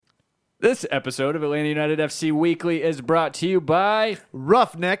This episode of Atlanta United FC Weekly is brought to you by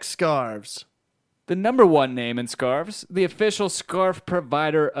Roughneck Scarves. the number one name in scarves, the official scarf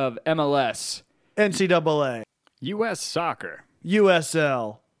provider of MLS, NCAA, U.S. Soccer,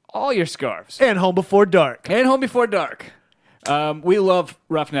 USL, all your scarves, and Home Before Dark. and Home Before Dark. We love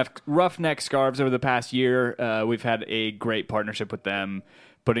Roughneck Scarves over the past year. We've had a great partnership with them.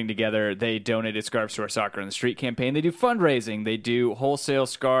 Putting together, they donated scarves to our Soccer on the Street campaign. They do fundraising. They do wholesale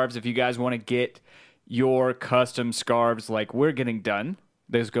scarves. If you guys want to get your custom scarves like we're getting done,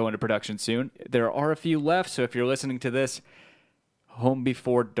 those go into production soon. There are a few left, so if you're listening to this, Home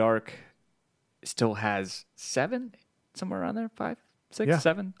Before Dark still has 7, somewhere around there, 5, 6, Yeah.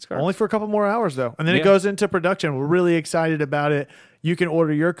 7 scarves. Only for a couple more hours, though. And then Yeah. it goes into production. We're really excited about it. You can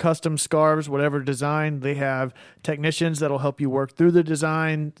order your custom scarves, whatever design. They have technicians that'll help you work through the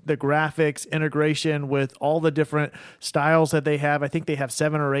design, the graphics, integration with all the different styles that they have. I think they have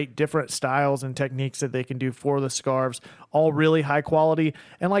 7 or 8 different styles and techniques that they can do for the scarves, all really high quality.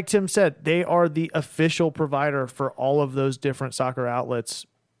 And like Tim said, they are the official provider for all of those different soccer outlets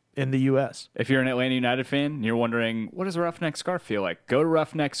in the U.S. If you're an Atlanta United fan and you're wondering, what does a Roughneck scarf feel like? Go to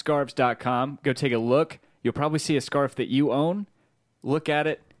roughneckscarves.com. Go take a look. You'll probably see a scarf that you own. Look at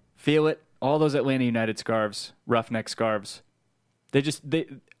it. Feel it. All those Atlanta United scarves, Roughneck scarves. They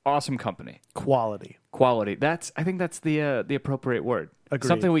awesome company. Quality. Quality. I think that's the appropriate word. Agreed.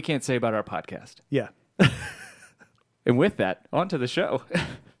 Something we can't say about our podcast. Yeah. And with that, on to the show.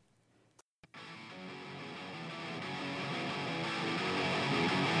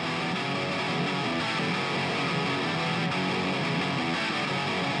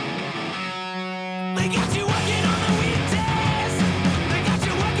 They got you working on the weekdays. They got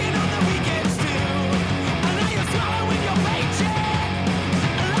you working on the weekends too. And now you're swallowing your paycheck.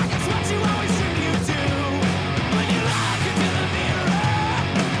 Like it's what you always dreamed you'd do. When you look into the mirror,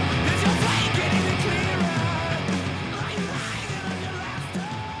 there's your plane getting clearer. Like you're hanging on your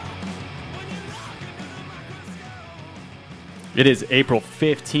laptop. When you look into the microscope. It is April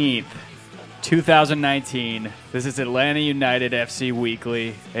 15th, 2019. This is Atlanta United FC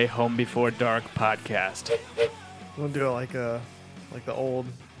Weekly, a Home Before Dark podcast. We'll do it like the old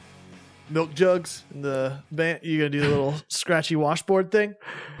milk jugs in the band. You gonna do the little scratchy washboard thing?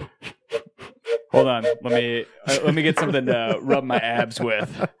 Hold on, let me get something to rub my abs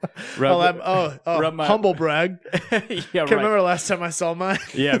with. Rub my- humble brag. Yeah, Can't right. remember the last time I saw mine.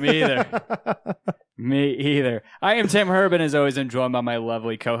 Yeah, me either. Me either. I am Tim Herbin, as always. I'm joined by my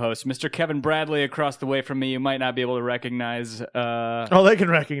lovely co-host, Mr. Kevin Bradley, across the way from me. You might not be able to recognize. Oh, they can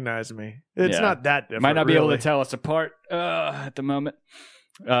recognize me. It's Yeah. not that different. Might not be able really. to tell us apart at the moment.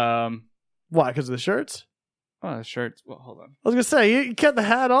 Why? Because of the shirts? Oh, the shirts. Well, hold on. I was gonna say you kept the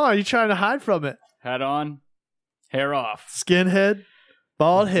hat on. You trying to hide from it? Hat on, hair off. Skinhead,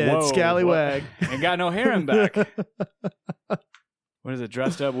 bald head, Whoa, scallywag. Ain't got no hair in back. What is it?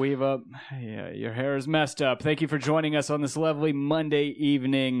 Dressed up, weave up. Yeah, your hair is messed up. Thank you for joining us on this lovely Monday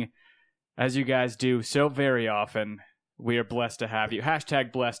evening. As you guys do so very often, we are blessed to have you.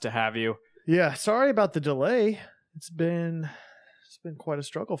 Hashtag blessed to have you. Yeah. Sorry about the delay. It's been quite a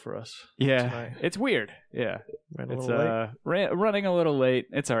struggle for us. Yeah, Tonight. it's weird. Yeah, Ran a it's little late. running a little late.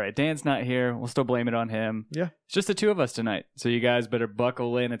 It's all right. Dan's not here. We'll still blame it on him. Yeah. It's just the two of us tonight. So you guys better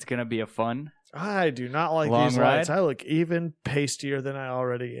buckle in. It's gonna be a fun. I do not like Long these ride? lights. I look even pastier than I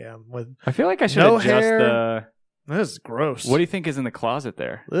already am. With I feel like I should No adjust hair. the. this is gross. What do you think is in the closet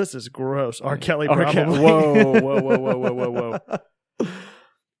there? This is gross. R. Kelly Okay. probably. Whoa.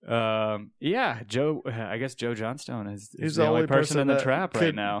 Yeah, Joe. I guess Joe Johnstone is He's the only person in the that trap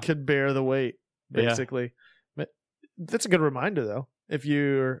right now. Could bear the weight, Yeah. basically. But that's a good reminder, though. If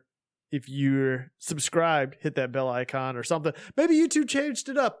you're subscribed, hit that bell icon or something. Maybe YouTube changed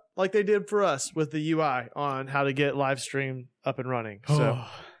it up like they did for us with the UI on how to get live stream up and running. So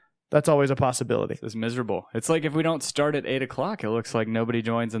that's always a possibility. It's miserable. It's like if we don't start at 8:00, it looks like nobody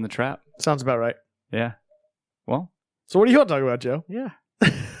joins in the trap. Sounds about right. Yeah. Well. So what do you want to talk about, Joe? Yeah.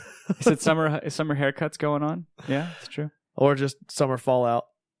 You said summer haircuts going on. Yeah, it's true. Or just summer fallout?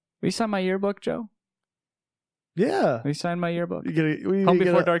 Will you sign my yearbook, Joe? Yeah. Will you sign my yearbook? Home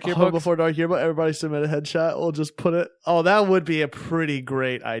Before Dark Home yearbooks? Before Dark yearbook. Everybody submit a headshot. We'll just put it. Oh, that would be a pretty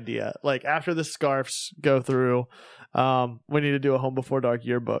great idea. Like after the scarves go through, we need to do a Home Before Dark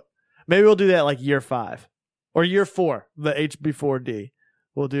yearbook. Maybe we'll do that like year 5 or year 4, the HB4D.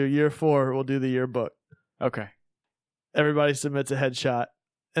 We'll do year 4. We'll do the yearbook. Okay. Everybody submits a headshot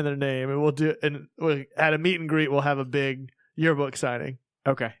and their name, and at a meet and greet, we'll have a big yearbook signing.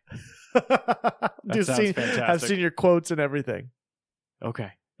 Okay. I've fantastic. seen your quotes and everything.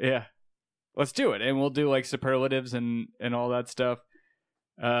 Okay. Yeah. Let's do it. And we'll do like superlatives and all that stuff.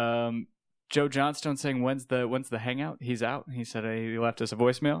 Joe Johnstone saying when's the hangout? He's out. He said he left us a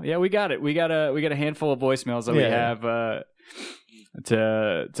voicemail. Yeah, we got it. We got a handful of voicemails that we have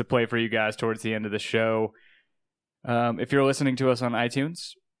to play for you guys towards the end of the show. If you're listening to us on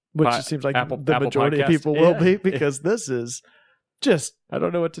iTunes, Which it seems like Apple majority Podcast. of people will be, because this is just I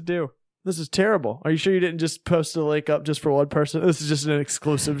don't know what to do. this is terrible. Are you sure you didn't just post a link up just for one person? This is just an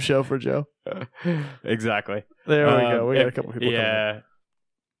exclusive show for Joe. Exactly. There we go. We got a couple people. Yeah.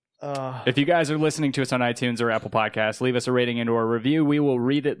 Coming. If you guys are listening to us on iTunes or Apple Podcasts, leave us a rating and or a review. We will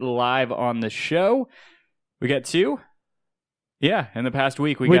read it live on the show. We got 2? Yeah, in the past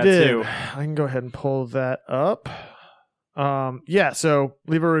week we got did. 2. I can go ahead and pull that up. So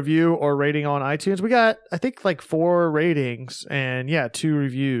leave a review or rating on iTunes. We got, I think, like 4 ratings and 2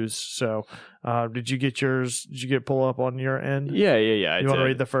 reviews. So did you get yours? Did you get pull up on your end? Yeah. You want to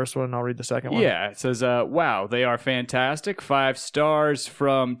read the first one and I'll read the second one? Yeah, it says, wow, they are fantastic. 5 stars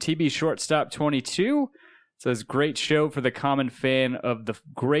from TB Shortstop 22. It says, great show for the common fan of the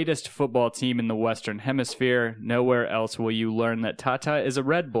greatest football team in the Western Hemisphere. Nowhere else will you learn that Tata is a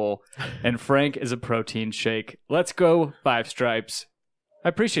Red Bull and Frank is a protein shake. Let's go, 5 stripes. I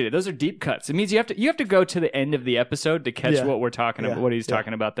appreciate it. Those are deep cuts. It means you have to go to the end of the episode to catch what we're talking about, what he's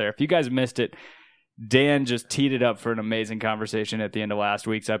talking about there. If you guys missed it, Dan just teed it up for an amazing conversation at the end of last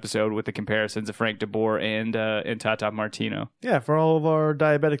week's episode with the comparisons of Frank DeBoer and Tata Martino. Yeah, for all of our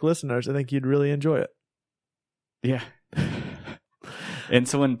diabetic listeners, I think you'd really enjoy it. Yeah.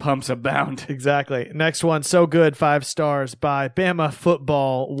 Insulin pumps abound. Exactly. Next one, so good, 5 stars by Bama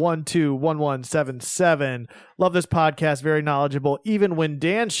Football 121177. Love this podcast, very knowledgeable. Even when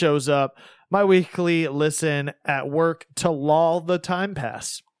Dan shows up, my weekly listen at work to lull the time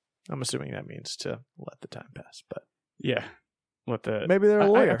pass. I'm assuming that means to let the time pass, but Yeah. maybe they're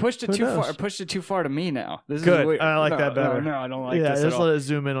a lawyer. I pushed it Who too knows? far. I pushed it too far to me now. This Good. is weird. I like that better. No, I don't like Yeah, this at just all. let it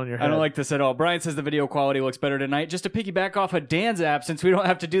zoom in on your head. I don't like this at all. Brian says the video quality looks better tonight. Just to piggyback off of Dan's app, since we don't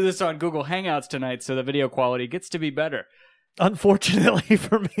have to do this on Google Hangouts tonight, so the video quality gets to be better. Unfortunately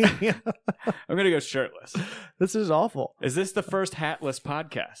for me, I'm going to go shirtless. this is awful. Is this the first hatless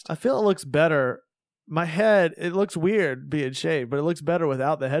podcast? I feel it looks better. My head, it looks weird being shaved, but it looks better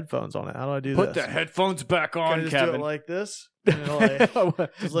without the headphones on it. How do I do Put this? the headphones back Can on, I just Kevin. do it like this? You know, like,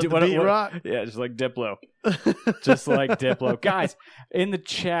 just let the beat rock? Yeah, just like Diplo. Just like Diplo. Guys, in the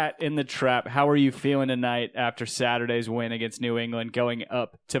chat, in the trap, how are you feeling tonight after Saturday's win against New England, going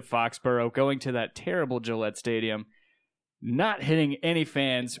up to Foxborough, going to that terrible Gillette Stadium, not hitting any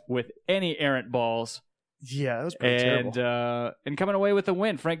fans with any errant balls, Yeah, that was pretty terrible. and coming away with a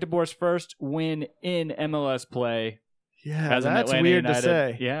win? Frank DeBoer's first win in MLS play Yeah, as an that's Atlanta weird United. to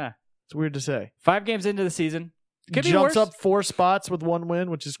say. Yeah. It's weird to say. 5 games into the season. Could be Jumps worse. up 4 spots with 1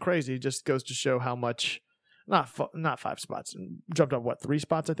 win, which is crazy. Just goes to show how much. Not 5 spots. Jumped up 3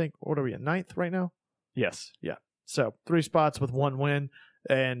 spots? I think. What are we at 9th right now? Yes. So 3 spots with 1 win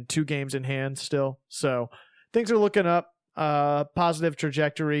and 2 games in hand still. So things are looking up. Positive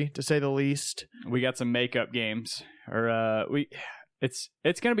trajectory to say the least. We got some makeup games, or it's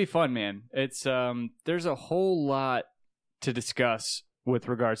gonna be fun, man. It's there's a whole lot to discuss with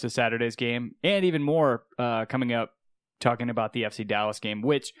regards to Saturday's game, and even more coming up, talking about the FC Dallas game.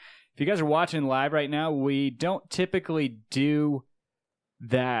 Which, if you guys are watching live right now, we don't typically do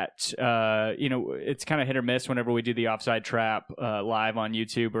that. It's kind of hit or miss whenever we do the Offside Trap live on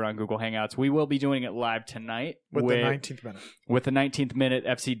YouTube or on Google Hangouts. We will be doing it live tonight With the 19th minute. with the 19th minute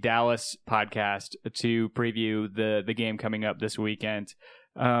FC Dallas podcast to preview the game coming up this weekend.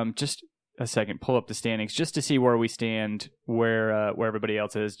 Just a second, pull up the standings just to see where we stand, where everybody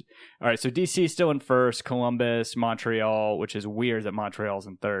else is. All right, so DC is still in first, Columbus, Montreal, which is weird that Montreal's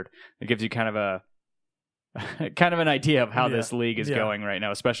in third. It gives you kind of an idea of how this league is going right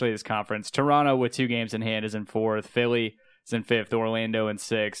now, especially this conference. Toronto, with 2 games in hand, is in 4th. Philly is in 5th. Orlando in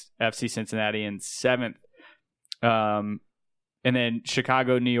 6th. FC Cincinnati in 7th. And then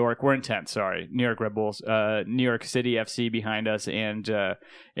Chicago, New York, we're in 10th, sorry. New York Red Bulls. New York City FC behind us, and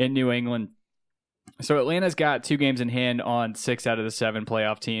in New England. So Atlanta's got 2 games in hand on 6 out of the 7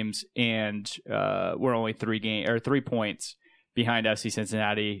 playoff teams, and we're only 3 points behind FC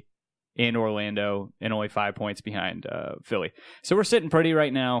Cincinnati and Orlando, and only 5 points behind Philly. So we're sitting pretty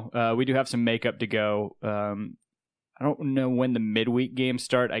right now. We do have some makeup to go. I don't know when the midweek games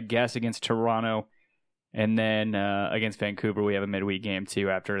start. I guess against Toronto. And then against Vancouver, we have a midweek game too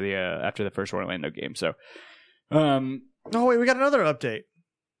after the first Orlando game. So, Oh wait, we got another update.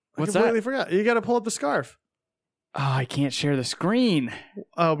 What's I completely forgot. You got to pull up the scarf. I can't share the screen.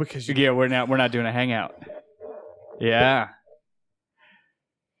 Oh, because you. Yeah, we're not doing a hangout. Yeah.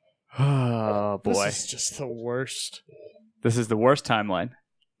 Oh boy, This is just the worst. this is the worst timeline.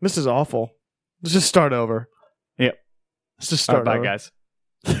 This is awful. Let's just start over. Yep. Let's just start Bye, over. guys.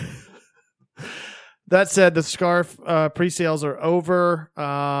 That said, the scarf pre-sales are over.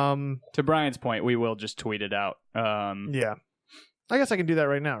 To Brian's point, we will just tweet it out. Yeah. I guess I can do that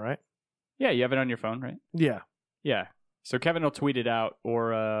right now, right? Yeah, you have it on your phone, right? Yeah. Yeah. So Kevin will tweet it out,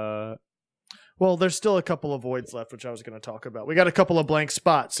 or Well, there's still a couple of voids left, which I was going to talk about. We got a couple of blank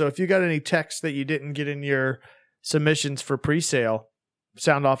spots. So if you got any text that you didn't get in your submissions for pre-sale,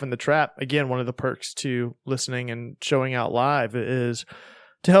 sound off in the trap. Again, one of the perks to listening and showing out live is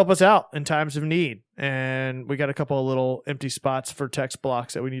to help us out in times of need. And we got a couple of little empty spots for text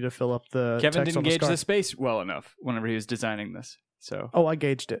blocks that we need to fill up the Kevin text didn't on the gauge the scarf. space well enough whenever he was designing this. So Oh, I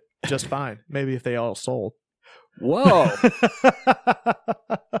gauged it just fine. Maybe if they all sold. whoa.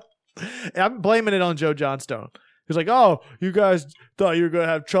 I'm blaming it on Joe Johnstone. He's like, oh, you guys thought you were going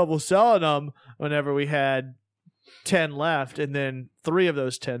to have trouble selling them whenever we had 10 left, and then 3 of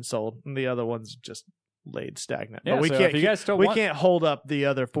those 10 sold, and the other ones just laid stagnant. Yeah, but we so can't. if you guys still we want- can't hold up the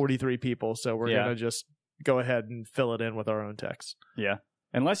other 43 people, so we're Yeah. going to just go ahead and fill it in with our own text. Yeah.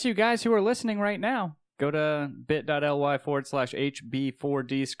 Unless you guys who are listening right now go to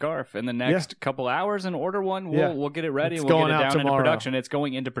bit.ly/HB4D scarf in the next couple hours and order one. We'll get it ready. It's and we'll going get it out down into tomorrow. production. It's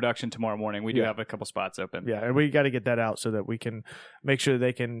going into production tomorrow morning. We do Yeah. have a couple spots open. Yeah, and we got to get that out so that we can make sure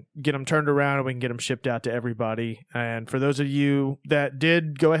they can get them turned around and we can get them shipped out to everybody. And for those of you that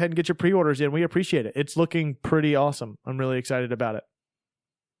did go ahead and get your pre-orders in, we appreciate it. It's looking pretty awesome. I'm really excited about it.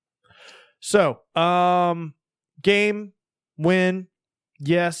 So, game, win,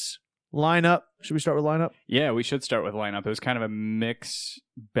 yes, lineup. Should we start with lineup? Yeah, we should start with lineup. It was kind of a mixed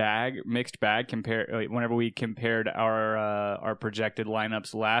bag. Whenever we compared our projected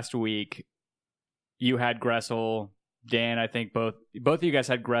lineups last week, you had Gressel, Dan. I think both of you guys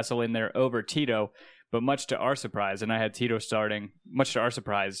had Gressel in there over Tito, but much to our surprise, and I had Tito starting. Much to our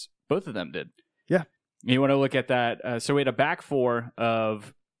surprise, both of them did. Yeah. You want to look at that? So we had a back four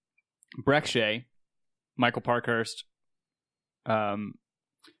of Breck Shea, Michael Parkhurst,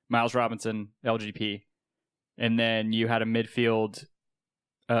 Miles Robinson, LGP. And then you had a midfield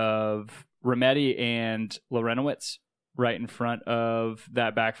of Remedi and Lorenowitz right in front of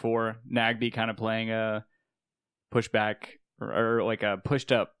that back four. Nagby kind of playing a pushback or like a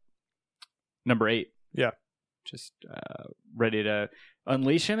pushed up number 8. Yeah. Just ready to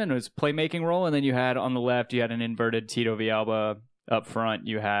unleash him in his playmaking role. And then you had on the left, you had an inverted Tito Villalba. Up front,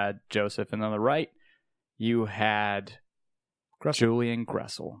 you had Joseph. And on the right, you had Gressel. Julian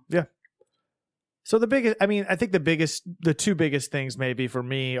Gressel. Yeah. So I think the two biggest things maybe for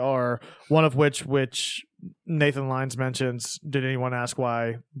me are one of which Nathan Lyons mentions. Did anyone ask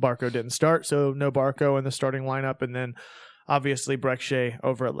why Barco didn't start? So no Barco in the starting lineup, and then obviously Breck Shea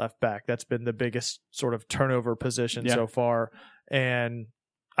over at left back. That's been the biggest sort of turnover position so far, and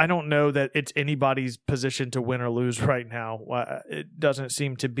I don't know that it's anybody's position to win or lose right now. It doesn't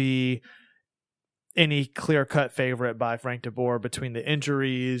seem to be any clear-cut favorite by Frank de Boer between the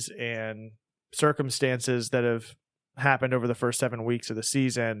injuries and circumstances that have happened over the first 7 weeks of the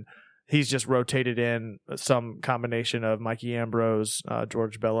season. He's just rotated in some combination of Mikey Ambrose,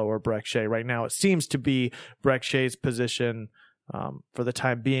 George Bello, or Breck Shea. Right now, it seems to be Breck Shea's position for the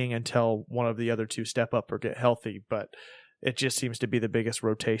time being until one of the other two step up or get healthy. But it just seems to be the biggest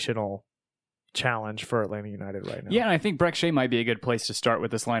rotational challenge for Atlanta United right now. Yeah, and I think Breck Shea might be a good place to start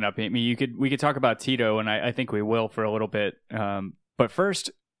with this lineup. I mean, we could talk about Tito, and I think we will for a little bit. But first,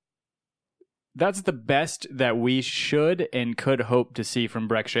 that's the best that we should and could hope to see from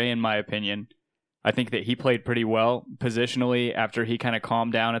Breck Shea, in my opinion. I think that he played pretty well positionally after he kind of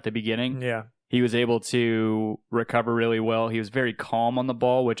calmed down at the beginning. Yeah. He was able to recover really well. He was very calm on the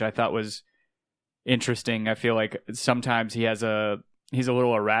ball, which I thought was interesting. I feel like sometimes he's a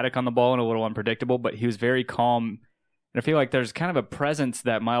little erratic on the ball and a little unpredictable, but he was very calm. And I feel like there's kind of a presence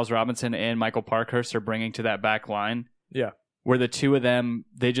that Miles Robinson and Michael Parkhurst are bringing to that back line. Yeah. Where the two of them,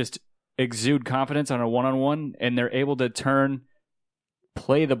 they just exude confidence on a one-on-one, and they're able to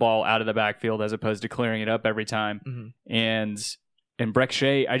play the ball out of the backfield as opposed to clearing it up every time. Mm-hmm. And Breck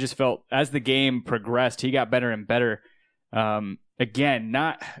Shea, I just felt as the game progressed, he got better and better. Again,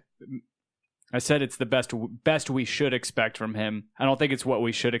 I said it's the best we should expect from him. I don't think it's what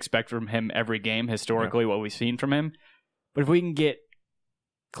we should expect from him every game historically, what we've seen from him. But if we can get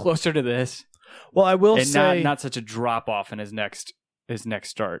closer to this, well, I will and say not such a drop off in his next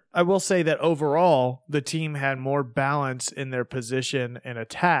start. I will say that overall, the team had more balance in their position and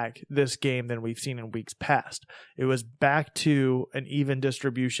attack this game than we've seen in weeks past. It was back to an even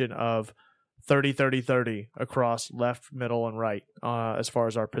distribution of 30-30-30 across left, middle, and right as far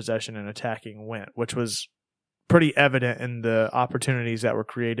as our possession and attacking went, which was pretty evident in the opportunities that were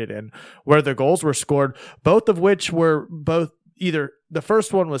created and where the goals were scored, both of which were either the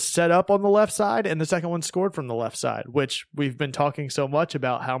first one was set up on the left side and the second one scored from the left side, which we've been talking so much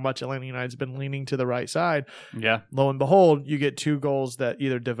about how much Atlanta United's been leaning to the right side. Yeah. Lo and behold, you get 2 goals that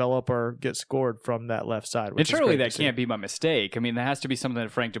either develop or get scored from that left side. And surely that can't be by mistake. I mean, that has to be something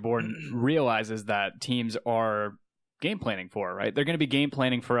that Frank DeBoer realizes that teams are game planning for, right? They're going to be game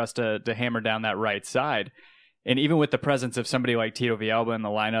planning for us to hammer down that right side. And even with the presence of somebody like Tito Villalba in the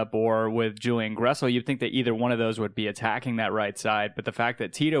lineup or with Julian Gressel, you'd think that either one of those would be attacking that right side. But the fact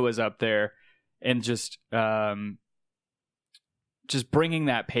that Tito is up there and just bringing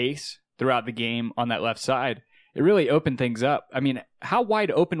that pace throughout the game on that left side, it really opened things up. I mean, how wide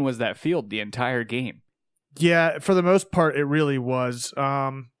open was that field the entire game? Yeah, for the most part, it really was.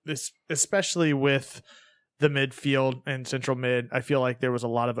 Especially with the midfield and central mid, I feel like there was a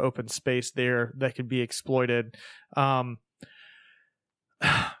lot of open space there that could be exploited.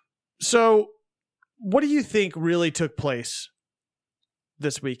 So what do you think really took place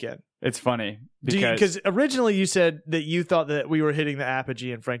this weekend? It's funny because originally you said that you thought that we were hitting the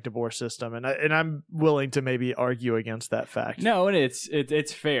apogee in Frank DeBoer's system, and I'm willing to maybe argue against that fact. No, and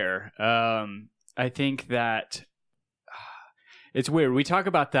it's fair. I think that it's weird. We talk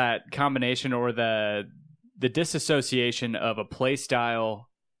about that combination or the disassociation of a play style,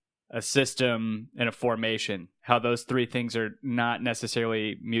 a system, and a formation, how those 3 things are not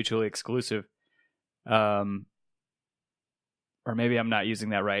necessarily mutually exclusive. Or maybe I'm not using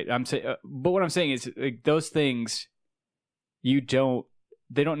that right. But what I'm saying is like, those things, they don't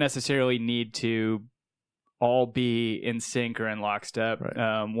necessarily need to all be in sync or in lockstep.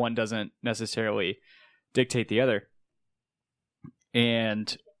 Right. One doesn't necessarily dictate the other.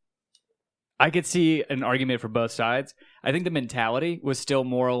 And I could see an argument for both sides. I think the mentality was still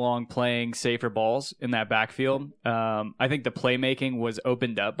more along playing safer balls in that backfield. I think the playmaking was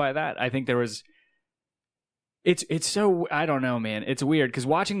opened up by that. I think there was... It's so... I don't know, man. It's weird, because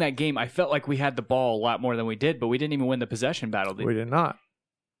watching that game, I felt like we had the ball a lot more than we did, but we didn't even win the possession battle. We did not.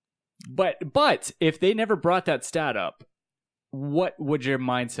 But if they never brought that stat up, what would your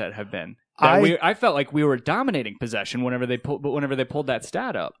mindset have been? I felt like we were dominating possession whenever they pulled that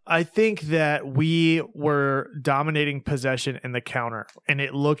stat up. I think that we were dominating possession in the counter, and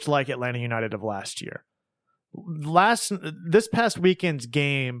it looked like Atlanta United of last year. This past weekend's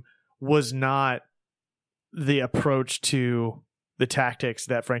game was not the approach to the tactics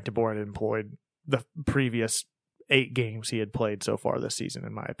that Frank DeBoer had employed the previous 8 games he had played so far this season,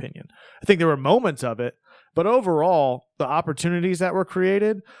 in my opinion. I think there were moments of it, but overall, the opportunities that were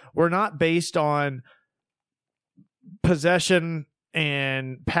created were not based on possession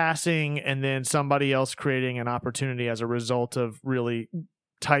and passing and then somebody else creating an opportunity as a result of really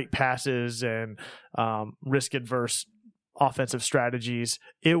tight passes and risk-adverse offensive strategies.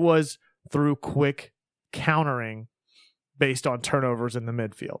 It was through quick countering based on turnovers in the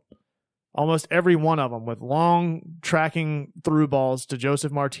midfield. Almost every one of them with long tracking through balls to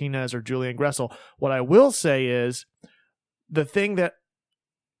Josef Martinez or Julian Gressel. What I will say is the thing that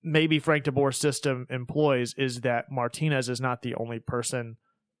maybe Frank DeBoer's system employs is that Martinez is not the only person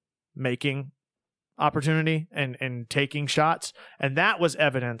making opportunity and taking shots. And that was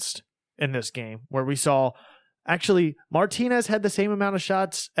evidenced in this game where we saw actually Martinez had the same amount of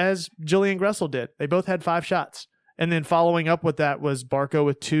shots as Julian Gressel did. They both had 5 shots. And then following up with that was Barco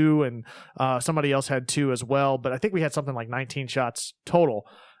with 2, and somebody else had 2 as well. But I think we had something like 19 shots total.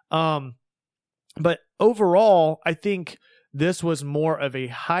 But overall, I think this was more of a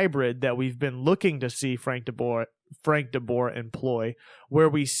hybrid that we've been looking to see Frank DeBoer employ, where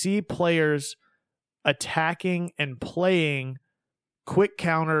we see players attacking and playing quick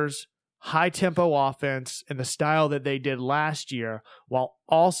counters, high-tempo offense in the style that they did last year while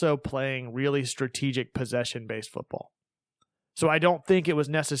also playing really strategic possession-based football. So I don't think it was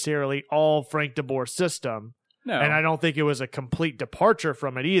necessarily all Frank DeBoer's system, and I don't think it was a complete departure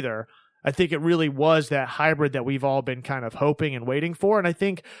from it either. I think it really was that hybrid that we've all been kind of hoping and waiting for, and I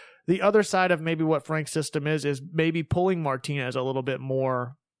think the other side of maybe what Frank's system is maybe pulling Martinez a little bit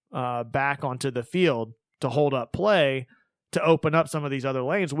more back onto the field to hold up play, to open up some of these other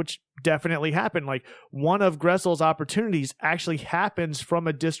lanes, which definitely happened. Like one of Gressel's opportunities actually happens from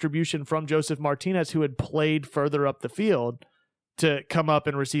a distribution from Josef Martinez, who had played further up the field to come up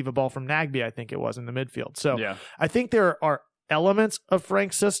and receive a ball from Nagbe, I think it was, in the midfield. So yeah. I think there are elements of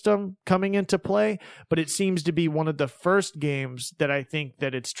Frank's system coming into play, but it seems to be one of the first games that I think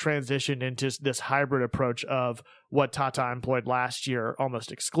that it's transitioned into this hybrid approach of what Tata employed last year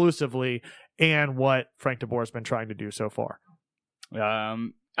almost exclusively and what Frank DeBoer has been trying to do so far.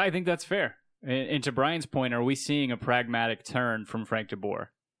 I think that's fair. And to Brian's point, are we seeing a pragmatic turn from Frank DeBoer?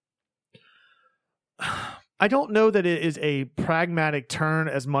 I don't know that it is a pragmatic turn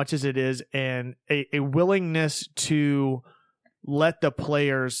as much as it is a willingness to let the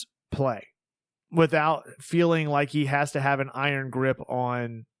players play without feeling like he has to have an iron grip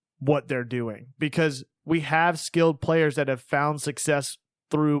on what they're doing, because we have skilled players that have found success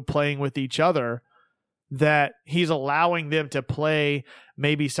through playing with each other, that he's allowing them to play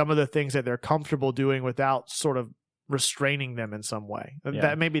maybe some of the things that they're comfortable doing without sort of restraining them in some way. Yeah.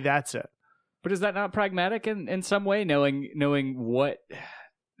 That maybe that's it. But is that not pragmatic in some way, knowing what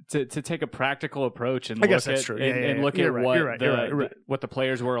to take a practical approach and I guess look that's at true. and look You're at right. what what the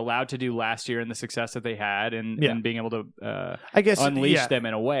players were allowed to do last year and the success that they had, and being able to I guess unleash them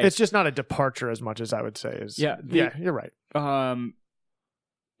in a way. It's just not a departure as much as I would say is. You're right.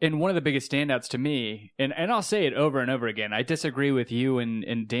 And one of the biggest standouts to me, and I'll say it over and over again, I disagree with you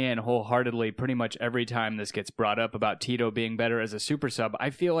and Dan wholeheartedly pretty much every time this gets brought up about Tito being better as a super sub. I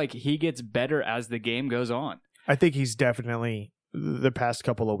feel like he gets better as the game goes on. I think he's definitely, the past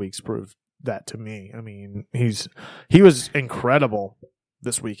couple of weeks proved that to me. I mean, he was incredible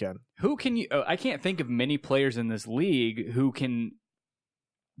this weekend. Who can you? I can't think of many players in this league who can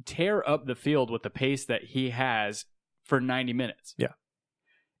tear up the field with the pace that he has for 90 minutes. Yeah.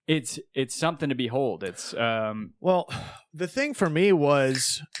 It's something to behold. It's well, the thing for me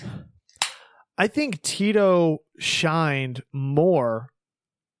was, I think Tito shined more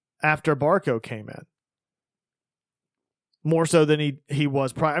after Barco came in, more so than he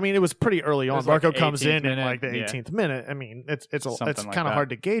was prior. I mean, it was pretty early on. Like Barco comes in minute, like the 18th minute. I mean, it's Something like kind of that. hard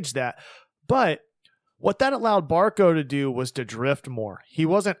to gauge that, but what that allowed Barco to do was to drift more. He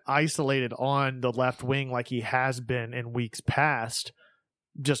wasn't isolated on the left wing like he has been in weeks past.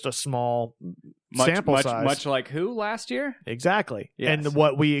 Just a small sample size. Much like who last year? Exactly. Yes. And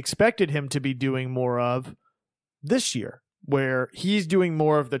what we expected him to be doing more of this year, where he's doing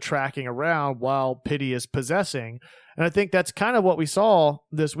more of the tracking around while Pitti is possessing. And I think that's kind of what we saw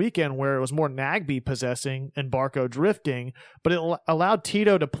this weekend, where it was more Nagbe possessing and Barco drifting, but it allowed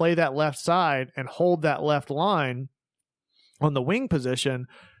Tito to play that left side and hold that left line on the wing position,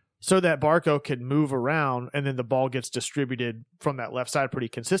 so that Barco could move around and then the ball gets distributed from that left side pretty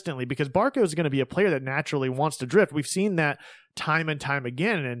consistently, because Barco is going to be a player that naturally wants to drift. We've seen that time and time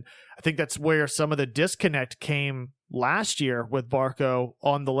again, and I think that's where some of the disconnect came last year with Barco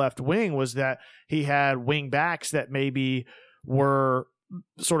on the left wing, was that he had wing backs that maybe were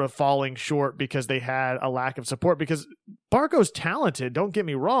sort of falling short because they had a lack of support. Because Barco's talented, don't get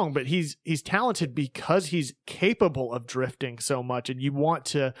me wrong, but he's talented because he's capable of drifting so much, and you want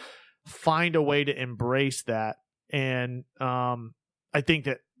to find a way to embrace that. And I think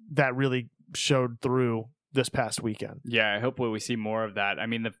that really showed through this past weekend. Yeah, I hope we see more of that. I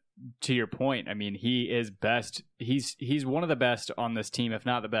mean, to your point, I mean, he is best. He's one of the best on this team, if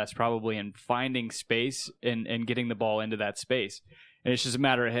not the best, probably, in finding space and getting the ball into that space. And it's just a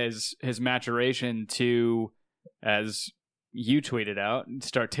matter of his maturation to, as you tweeted out,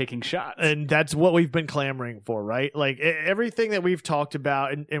 start taking shots. And that's what we've been clamoring for, right? Like everything that we've talked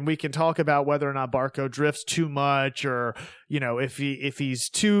about, and we can talk about whether or not Barco drifts too much, or, you know, if he's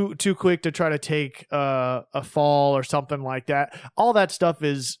too quick to try to take a fall or something like that. All that stuff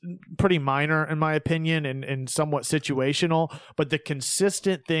is pretty minor in my opinion, and somewhat situational. But the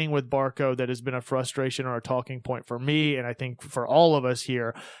consistent thing with Barco that has been a frustration or a talking point for me, and I think for all of us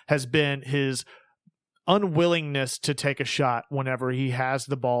here, has been his unwillingness to take a shot whenever he has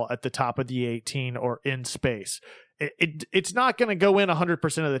the ball at the top of the 18 or in space. It's not going to go in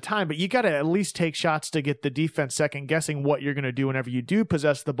 100% of the time, but you got to at least take shots to get the defense second guessing what you're going to do whenever you do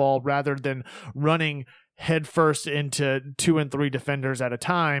possess the ball, rather than running headfirst into 2 and 3 defenders at a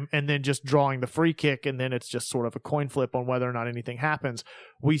time and then just drawing the free kick, and then it's just sort of a coin flip on whether or not anything happens.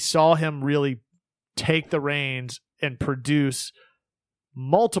 We saw him really take the reins and produce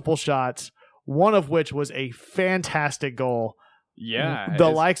multiple shots, one of which was a fantastic goal. Yeah. The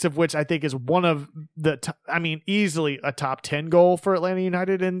likes of which I think is one of the, easily a top 10 goal for Atlanta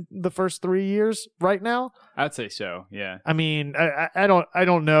United in the first 3 years right now. I'd say so. Yeah. I mean, I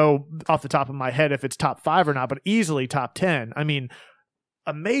don't know off the top of my head if it's top 5 or not, but easily top 10. I mean,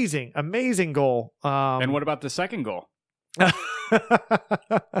 amazing goal. And what about the second goal? No,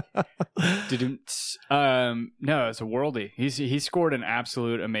 it's a worldie. He scored an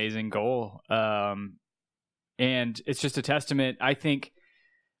absolute amazing goal. And it's just a testament. I think,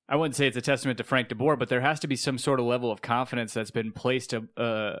 I wouldn't say it's a testament to Frank DeBoer, but there has to be some sort of level of confidence that's been placed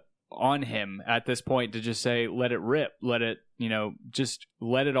on him at this point to just say, let it rip, just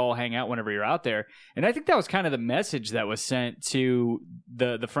let it all hang out whenever you're out there. And I think that was kind of the message that was sent to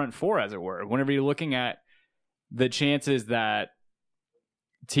the front four, as it were. Whenever you're looking at the chances that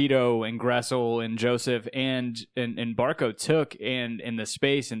Tito and Gressel and Joseph and Barco took, and in the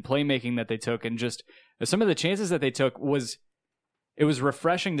space and playmaking that they took, and just some of the chances that they took, it was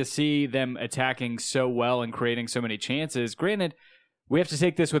refreshing to see them attacking so well and creating so many chances. Granted, we have to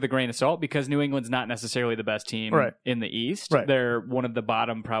take this with a grain of salt because New England's not necessarily the best team in the East. Right. They're one of the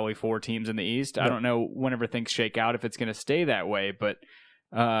bottom probably 4 teams in the East. I don't know whenever things shake out if it's going to stay that way, but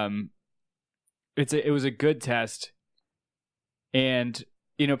it was a good test. And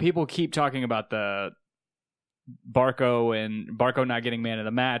people keep talking about the Barco not getting man of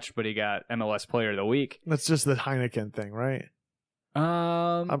the match, but he got MLS Player of the Week. That's just the Heineken thing, right?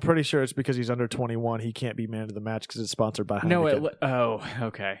 I'm pretty sure it's because he's under 21. He can't be man of the match because it's sponsored by Heineken.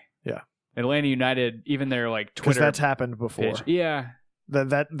 Okay. Yeah. Atlanta United, even their like Because Twitter that's happened before. page. Yeah.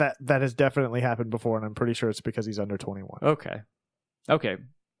 That has definitely happened before, and I'm pretty sure it's because he's under 21. Okay.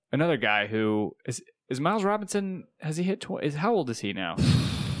 Another guy who is Miles Robinson. Has he hit? How old is he now?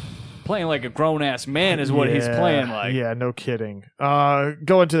 Playing like a grown ass man is what he's playing like. Yeah, no kidding.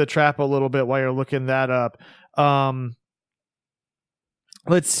 Go into the trap a little bit while you're looking that up.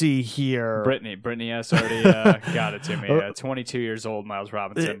 Let's see here. Brittany S. already got it to me. 22 years old, Miles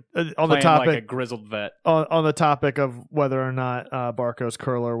Robinson. On the topic, like a grizzled vet. On the topic of whether or not Barco's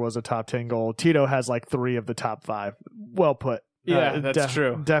curler was a top 10 goal, Tito has like 3 of the top 5. Well put. Yeah, that's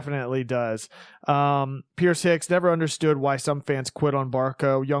true. Definitely does. Pierce Hicks never understood why some fans quit on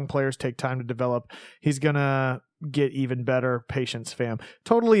Barco. Young players take time to develop. He's going to get even better. Patience, fam.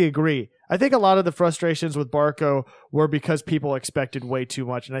 Totally agree. I think a lot of the frustrations with Barco were because people expected way too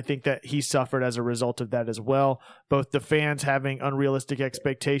much, and I think that he suffered as a result of that as well. Both the fans having unrealistic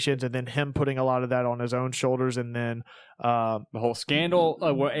expectations and then him putting a lot of that on his own shoulders, and then the whole scandal.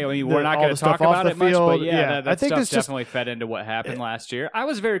 We're not going to talk about it much, but that I think stuff this definitely fed into what happened last year. I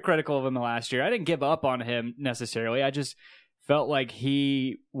was very critical of him last year. I didn't give up on him necessarily. I just felt like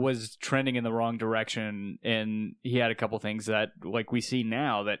he was trending in the wrong direction, and he had a couple things that, like we see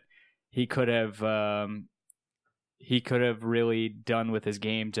now, that he could have really done with his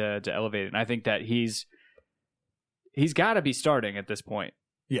game to elevate it. And I think that he's got to be starting at this point.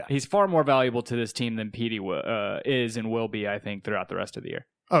 Yeah, he's far more valuable to this team than Petey is and will be, I think, throughout the rest of the year.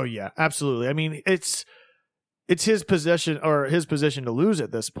 Oh yeah, absolutely. I mean, it's his position to lose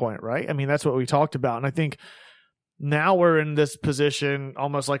at this point, right? I mean, that's what we talked about, and I think now we're in this position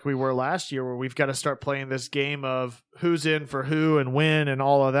almost like we were last year, where we've got to start playing this game of who's in for who and when and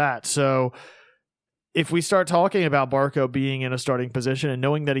all of that. So if we start talking about Barco being in a starting position and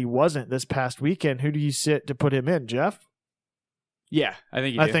knowing that he wasn't this past weekend, who do you sit to put him in, Jeff? Yeah, I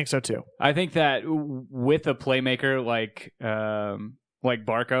think you do. I think so too. I think that with a playmaker like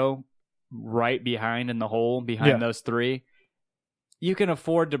Barco right behind in the hole, behind those 3, you can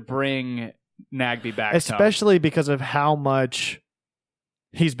afford to bring Nagbe back, especially because of how much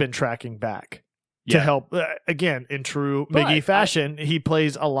he's been tracking back to help. Again, in true Miggy fashion, he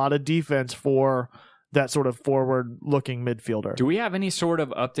plays a lot of defense for that sort of forward-looking midfielder. Do we have any sort of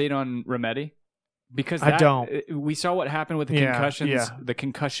update on Remedi? Because I don't. We saw what happened with the concussions. Yeah. The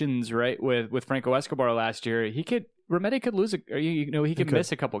concussions, right, with Franco Escobar last year. Remedi could lose. He could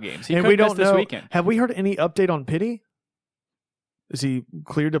miss a couple games. He and could we don't miss this know. Weekend. Have we heard any update on Pitty? Is he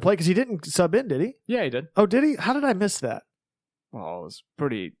cleared to play? Because he didn't sub in, did he? Yeah, he did. Oh, did he? How did I miss that? Well, it was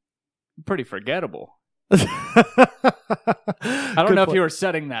pretty forgettable. I don't know if you were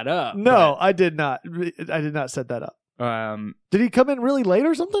setting that up. No, I did not. I did not set that up. Did he come in really late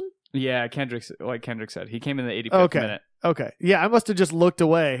or something? Yeah, Kendrick said. He came in the 85th minute. Okay. Yeah, I must have just looked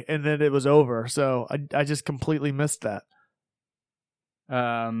away and then it was over. So I just completely missed that.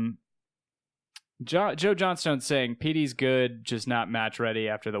 Joe Johnstone's saying Petey's good, just not match ready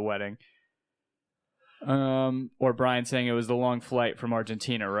after the wedding. Or Brian saying it was the long flight from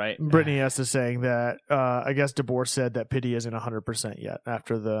Argentina, right? Brittany S is saying that I guess DeBoer said that Petey isn't 100% yet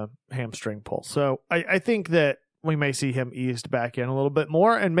after the hamstring pull. So I think that we may see him eased back in a little bit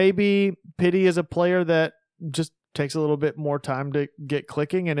more, and maybe Petey is a player that just takes a little bit more time to get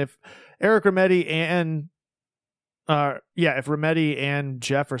clicking. And if Eric Remedi and if Remedi and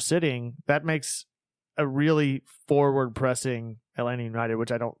Jeff are sitting, that makes a really forward pressing Atlanta United,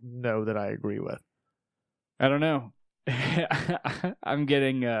 which I don't know that I agree with. I don't know.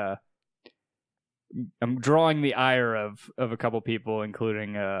 I'm drawing the ire of a couple people,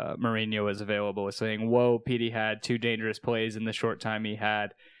 including Mourinho is available, saying, "Whoa, Petey had 2 dangerous plays in the short time he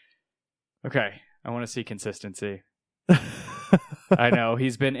had." Okay, I want to see consistency. I know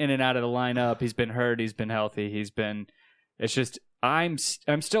he's been in and out of the lineup. He's been hurt. He's been healthy. It's just I'm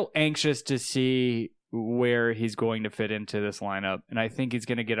still anxious to see where he's going to fit into this lineup, and I think he's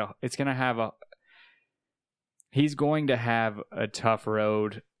going to have a tough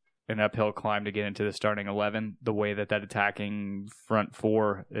road, an uphill climb to get into the starting 11. The way that attacking front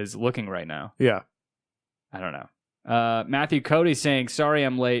four is looking right now, Yeah. I don't know. Matthew Cody saying, "Sorry,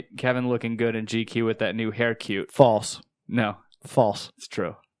 I'm late. Kevin looking good in GQ with that new hair cute." False. No, False. it's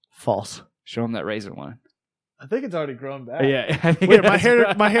true. False. Show him that razor line. I think it's already grown back. Yeah, I think Weird, that's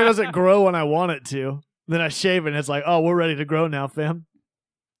right. my hair doesn't grow when I want it to. Then I shave it and it's like, oh, we're ready to grow now, fam.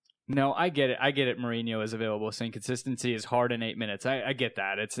 No, I get it. Mourinho is available, saying consistency is hard in 8 minutes. I get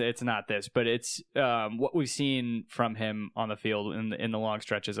that. It's not this, but it's what we've seen from him on the field in the long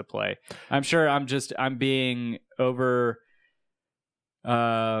stretches of play. I'm sure I'm being over.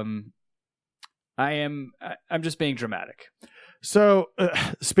 I'm just being dramatic. So,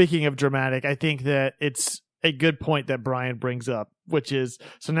 speaking of dramatic, I think that it's a good point that Brian brings up, which is,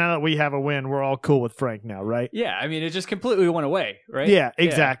 so now that we have a win, we're all cool with Frank now, right? Yeah, I mean, it just completely went away, right? Yeah,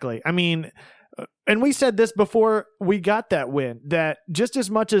 exactly. I mean, and we said this before we got that win, that just as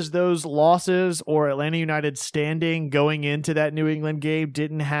much as those losses or Atlanta United's standing going into that New England game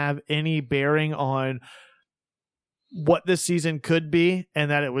didn't have any bearing on what this season could be and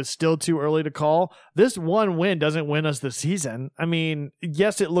that it was still too early to call, this one win doesn't win us the season. I mean,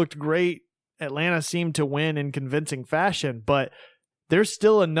 yes, it looked great. Atlanta seemed to win in convincing fashion, but there's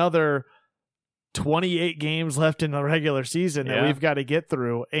still another 28 games left in the regular season that we've got to get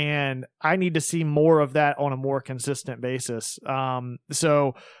through, and I need to see more of that on a more consistent basis.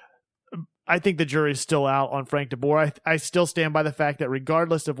 So I think the jury's still out on Frank DeBoer. I still stand by the fact that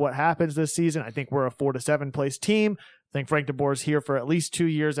regardless of what happens this season, I think we're a 4 to 7 place team. I think Frank DeBoer's here for at least 2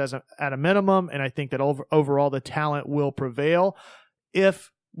 years at a minimum, and I think that overall the talent will prevail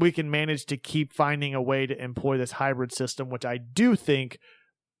if we can manage to keep finding a way to employ this hybrid system, which I do think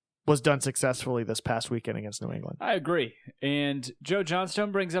was done successfully this past weekend against New England. I agree. And Joe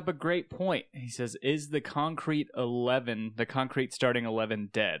Johnstone brings up a great point. He says, is the concrete starting 11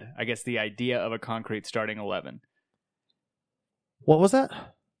 dead? I guess the idea of a concrete starting 11. What was that?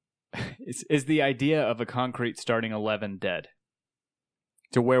 Is the idea of a concrete starting 11 dead?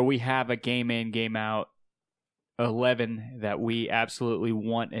 To where we have a game in, game out 11 that we absolutely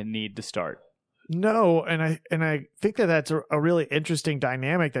want and need to start. No, and I think that that's a really interesting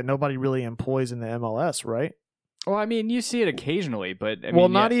dynamic that nobody really employs in the MLS, right? Well, I mean, you see it occasionally, but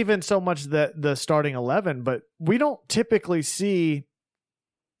not even so much the starting 11, but we don't typically see,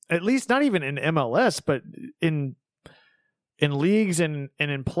 at least not even in MLS, but in leagues and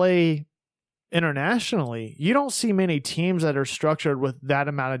in play internationally, you don't see many teams that are structured with that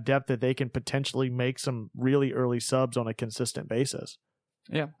amount of depth that they can potentially make some really early subs on a consistent basis.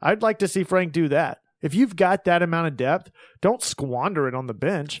 Yeah. I'd like to see Frank do that. If you've got that amount of depth, don't squander it on the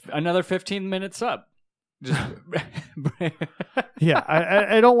bench. Another 15 minutes up. Just Yeah,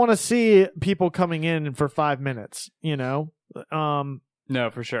 I don't want to see people coming in for 5 minutes, you know? No,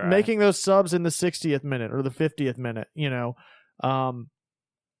 for sure. Making those subs in the 60th minute or the 50th minute, you know,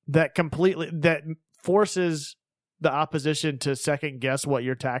 that forces the opposition to second guess what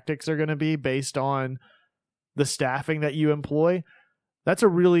your tactics are going to be based on the staffing that you employ. That's a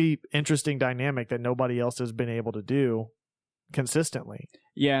really interesting dynamic that nobody else has been able to do consistently.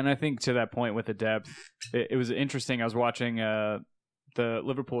 Yeah, and I think to that point with the depth, it was interesting. I was watching the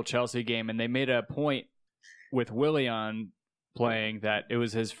Liverpool-Chelsea game, and they made a point with Willian playing that it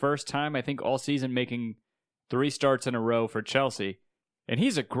was his first time, I think, all season making 3 starts in a row for Chelsea. And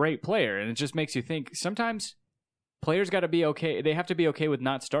he's a great player, and it just makes you think sometimes players got to be okay. They have to be okay with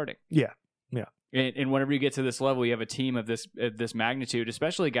not starting. Yeah. And whenever you get to this level, you have a team of this magnitude,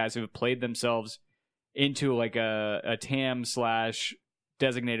 especially guys who have played themselves into like a TAM /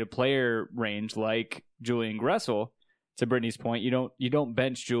 designated player range like Julian Gressel. To Brittany's point, you don't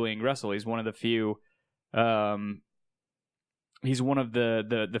bench Julian Gressel. He's one of the few. He's one of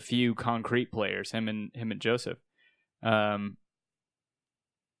the few concrete players. Him and Joseph. Yeah,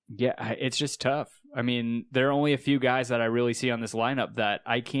 it's just tough. I mean, there are only a few guys that I really see on this lineup that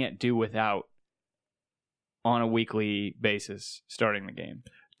I can't do without on a weekly basis starting the game.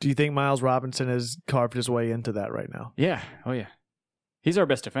 Do you think Miles Robinson has carved his way into that right now? Yeah. Oh, yeah. He's our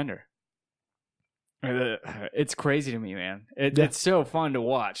best defender. It's crazy to me, man. It's so fun to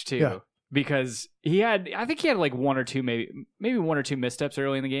watch, too, because I think he had like one or two missteps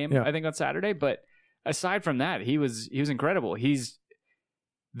early in the game, I think on Saturday. But aside from that, he was incredible.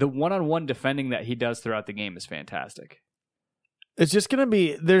 The one-on-one defending that he does throughout the game is fantastic. It's just going to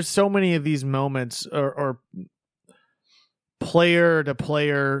be, there's so many of these moments or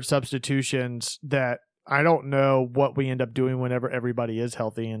player-to-player substitutions that I don't know what we end up doing whenever everybody is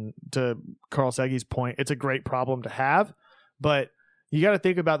healthy. And to Carl Segge's point, it's a great problem to have, but you got to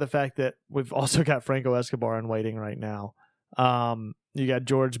think about the fact that we've also got Franco Escobar in waiting right now. You got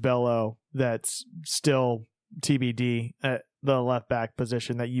George Bello that's still TBD at the left back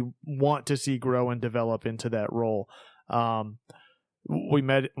position that you want to see grow and develop into that role. We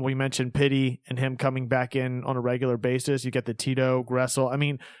mentioned Pitti and him coming back in on a regular basis. You get the Tito, Gressel. I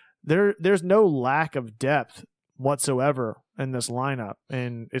mean, there's no lack of depth whatsoever in this lineup,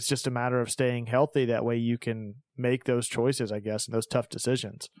 and it's just a matter of staying healthy. That way you can make those choices, I guess, and those tough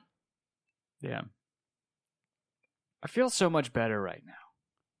decisions. Yeah. I feel so much better right now.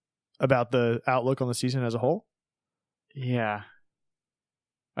 About the outlook on the season as a whole? Yeah.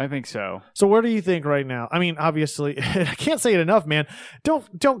 I think so. So where do you think right now? I mean, obviously, I can't say it enough, man.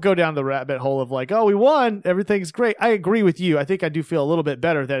 Don't go down the rabbit hole of like, oh, we won, everything's great. I agree with you. I think I do feel a little bit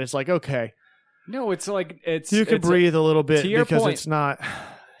better that it's like, okay. No, it's like you can breathe a little bit because point, it's not.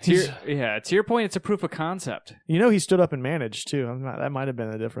 To your point, it's a proof of concept. You know, he stood up and managed too. That might have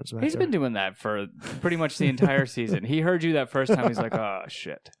been the difference. He's been doing that for pretty much the entire season. He heard you that first time. He's like, oh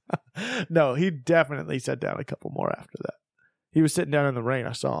shit. No, he definitely sat down a couple more after that. He was sitting down in the rain.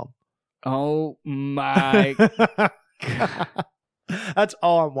 I saw him. Oh my God. That's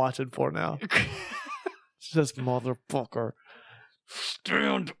all I'm watching for now. Just motherfucker.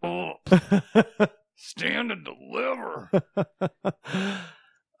 Stand up. Stand and deliver.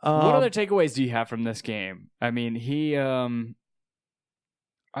 What other takeaways do you have from this game? I mean,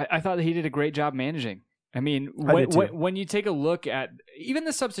 I thought that he did a great job managing. I mean, when you take a look at even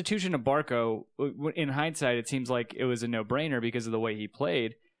the substitution of Barco, in hindsight, it seems like it was a no-brainer because of the way he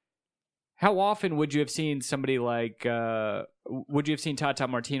played. How often would you have seen somebody like, would you have seen Tata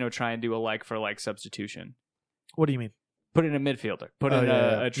Martino try and do a like-for-like substitution? What do you mean? Put in a midfielder. Put in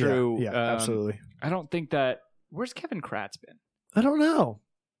a true... Yeah, absolutely. I don't think that... Where's Kevin Kratz been? I don't know.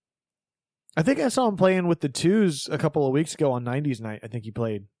 I think I saw him playing with the twos a couple of weeks ago on 90s night. I think he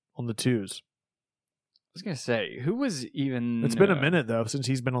played on the twos. I was going to say, who was even... It's been a minute, though, since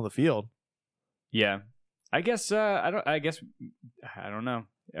he's been on the field. Yeah. I guess, I don't know.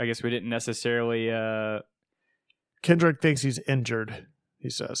 I guess we didn't necessarily... Kendrick thinks he's injured, he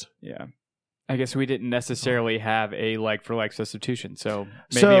says. Yeah. I guess we didn't necessarily have a like-for-like substitution, so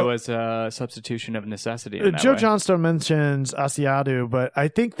maybe it was a substitution of necessity in that Joe way. Johnstone mentions Asiadu, but I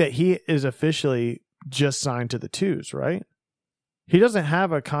think that he is officially just signed to the twos, right? He doesn't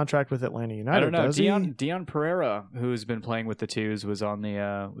have a contract with Atlanta United. I don't know. Does Dion Pereira, who's been playing with the twos, was on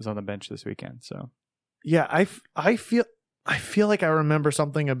the bench this weekend. So yeah, I feel like I remember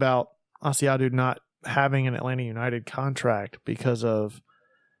something about Asiadu not having an Atlanta United contract because of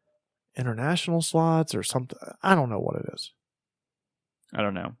international slots or something. I don't know what it is. I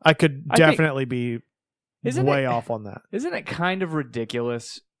don't know. I could definitely be way off on that. Isn't it kind of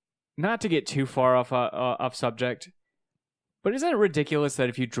ridiculous? Not to get too far off subject, but isn't it ridiculous that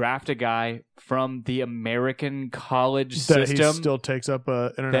if you draft a guy from the American college that system, he still takes up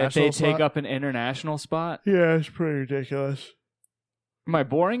an international that they take spot? up an international spot? Yeah, it's pretty ridiculous. Am I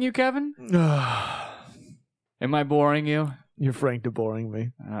boring you, Kevin? Am I boring you? You're frank to boring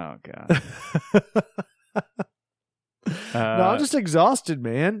me. Oh, God. No, I'm just exhausted,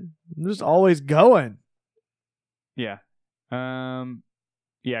 man. I'm just always going. Yeah.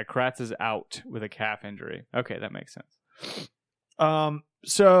 Yeah, Kratz is out with a calf injury. Okay, that makes sense.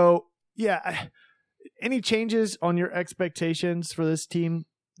 So, yeah. Any changes on your expectations for this team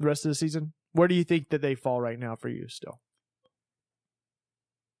the rest of the season? Where do you think that they fall right now for you still?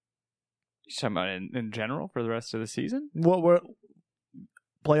 You talking about in general for the rest of the season? What were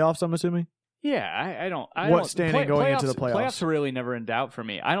playoffs, I'm assuming? Yeah, I don't. What's standing going into the playoffs? Playoffs are really never in doubt for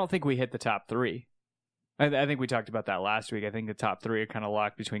me. I don't think we hit the top three. I think we talked about that last week. I think the top three are kind of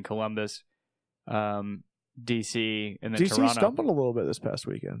locked between Columbus, DC, and then DC Toronto. stumbled a little bit this past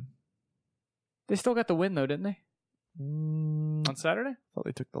weekend. They still got the win though, didn't they? On Saturday? I thought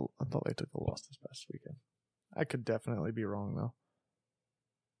they took the loss this past weekend. I could definitely be wrong though.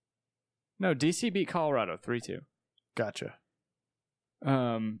 No, DC beat Colorado 3-2. Gotcha.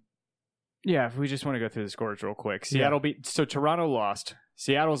 Yeah, if we just want to go through the scores real quick. Seattle beat... So Toronto lost.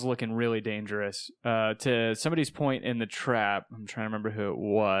 Seattle's looking really dangerous. To somebody's point in the trap, I'm trying to remember who it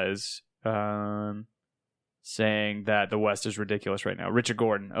was, saying that the West is ridiculous right now. Richard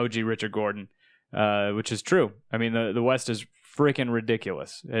Gordon, OG Richard Gordon, which is true. I mean, the West is freaking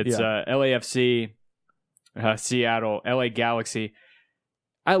ridiculous. It's LAFC, Seattle, LA Galaxy.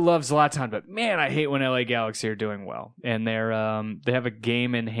 I love Zlatan, but man, I hate when LA Galaxy are doing well, and they have a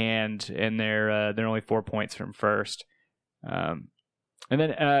game in hand, and they're only 4 points from first. And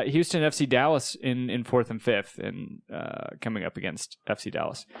then Houston FC Dallas in 4th and 5th, and coming up against FC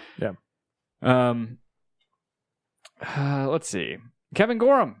Dallas. Yeah. Let's see. Kevin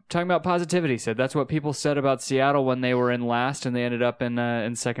Gorham, talking about positivity, said that's what people said about Seattle when they were in last and they ended up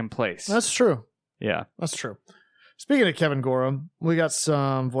in second place. That's true. Yeah. That's true. Speaking of Kevin Gorham, we got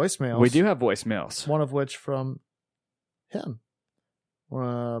some voicemails. We do have voicemails. One of which from him. I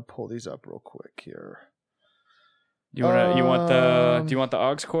want to pull these up real quick here. Do you want the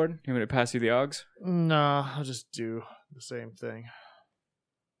aux cord? You want me to pass you the aux? No, I'll just do the same thing.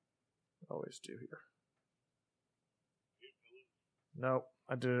 Always do here. Nope,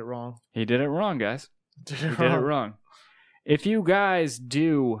 I did it wrong. He did it wrong, guys. Did He did it wrong. If you guys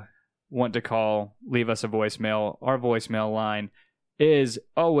do want to call, leave us a voicemail. Our voicemail line is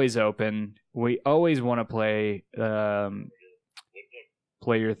always open. We always want to play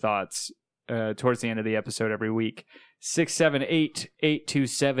your thoughts towards the end of the episode every week.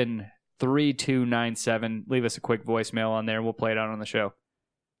 678-827-3297. Leave us a quick voicemail on there. We'll play it out on the show.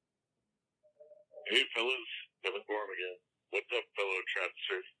 Hey, fellas. Kevin Gorham again. What's up, fellow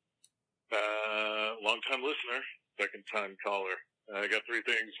Trapsters? Long-time listener, second-time caller. I got 3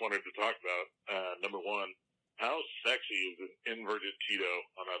 things wanted to talk about. Number 1, how sexy is an inverted Tito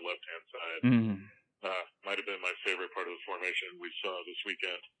on that left-hand side? Might have been my favorite part of the formation we saw this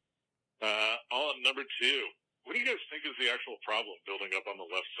weekend. On number 2, what do you guys think is the actual problem building up on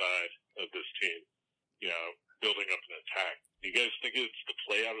the left side of this team? You know, building up an attack. Do you guys think it's the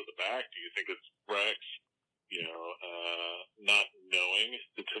play out of the back? Do you think it's Rex, not knowing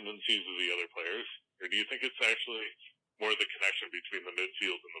the tendencies of the other players? Or do you think it's actually more the connection between the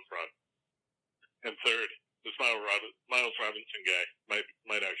midfield and the front? And third, this Miles Robinson guy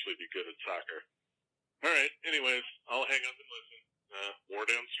might actually be good at soccer. All right, anyways, I'll hang up and listen. War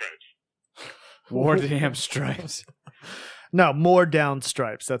down stripes. War damn stripes. No, more down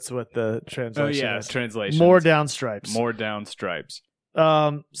stripes. That's what the translation is. Translation. More down stripes. More down stripes.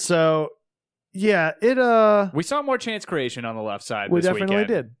 So yeah, it We saw more chance creation on the left side we this definitely weekend.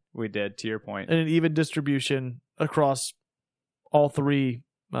 did. We did, to your point. And an even distribution across all 3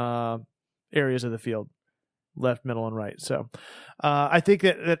 areas of the field. Left, middle, and right. So I think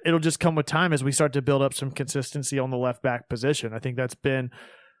that it'll just come with time as we start to build up some consistency on the left back position. I think that's been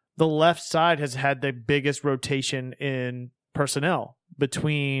the left side has had the biggest rotation in personnel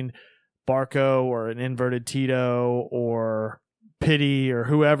between Barco or an inverted Tito or Pity or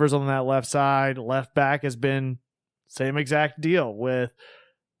whoever's on that left side. Left back has been same exact deal with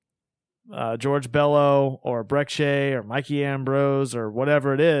George Bello or Breckshay or Mikey Ambrose or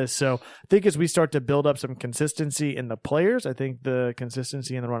whatever it is. So I think as we start to build up some consistency in the players, I think the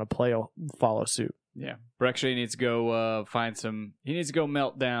consistency in the run of play will follow suit. Yeah. Breckshay needs to go he needs to go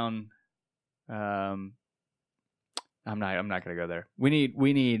melt down. I'm not going to go there. We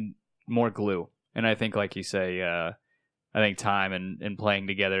need more glue. And I think, like you say, I think time and playing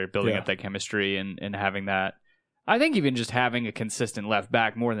together, building up that chemistry and having that. I think even just having a consistent left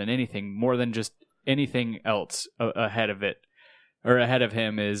back more than just anything else ahead of it or ahead of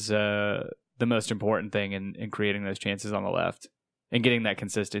him is the most important thing in creating those chances on the left and getting that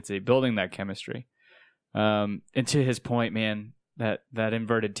consistency, building that chemistry. And to his point, man, that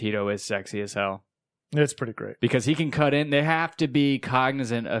inverted Tito is sexy as hell. It's pretty great because he can cut in. They have to be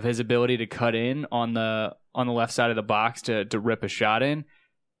cognizant of his ability to cut in on the left side of the box to rip a shot in.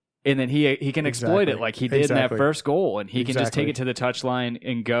 And then he can exploit it like he did in that first goal, and he can just take it to the touchline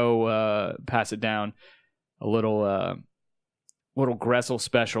and go pass it down a little Gressel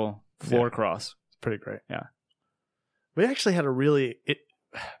special floor cross. It's pretty great. Yeah, we actually had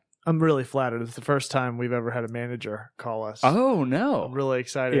I'm really flattered. It's the first time we've ever had a manager call us. Oh no! I'm really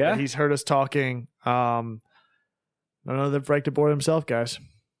excited. Yeah, he's heard us talking. None other than Frank DeBoer himself, guys.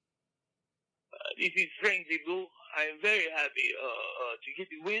 This is Frank DeBoer. I'm very happy to get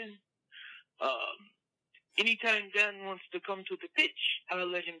the win. Anytime Dan wants to come to the pitch, I'll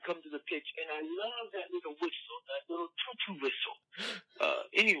let him come to the pitch. And I love that little whistle, that little tutu whistle.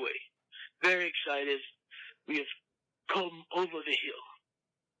 Anyway, very excited. We have come over the hill.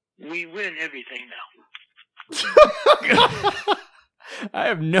 We win everything now. I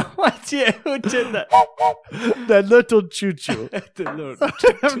have no idea who did that. That little choo-choo. I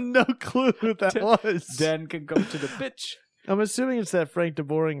have no clue who that was. Dan can come to the pitch. I'm assuming it's that Frank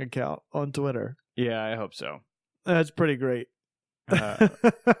DeBoering account on Twitter. Yeah, I hope so. That's pretty great. Oh,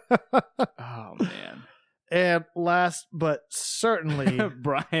 man. And last but certainly...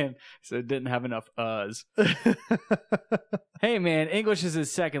 Brian didn't have enough uhs. Hey, man, English is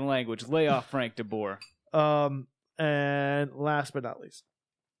his second language. Lay off Frank DeBoer. And last but not least.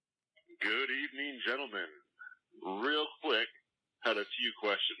 Good evening, gentlemen. real quick, had a few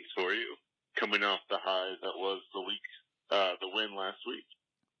questions for you. Coming off the high that was the win last week,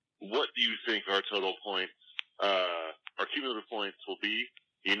 what do you think our total points, our cumulative points will be?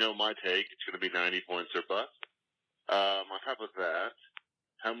 You know my take. It's going to be 90 points or bust. On top of that,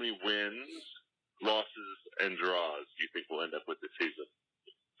 how many wins, losses, and draws do you think we'll end up with this season?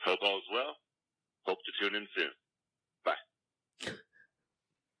 Hope all is well. Hope to tune in soon. Bye.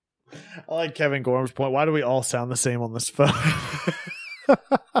 I like Kevin Gorham's point. Why do we all sound the same on this phone?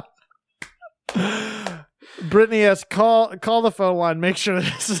 Brittany asks, call the phone line. Make sure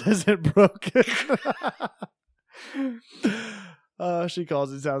this isn't broken. She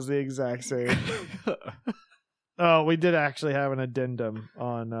calls. It sounds the exact same. Oh, we did actually have an addendum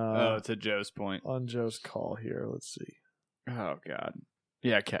on. To Joe's point. On Joe's call here. Let's see. Oh God.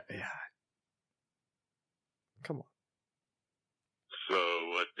 Yeah. Come on. So,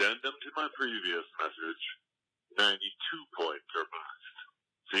 addendum to my previous message, 92 points or bust.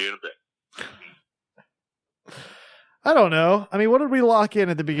 See you in a bit. I don't know. I mean, what did we lock in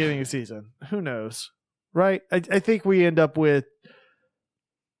at the beginning of the season? Who knows? Right? I think we end up with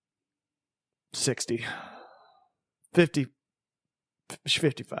 60. 50.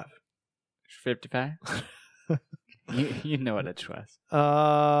 55. 55? you know what it was.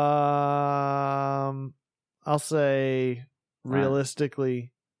 I'll say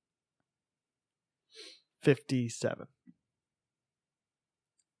realistically 57.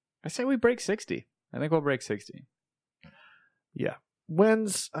 I say we break 60. I think we'll break 60. Yeah.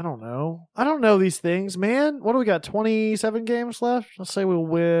 Wins, I don't know. I don't know these things, man. What do we got? 27 games left? Let's say we'll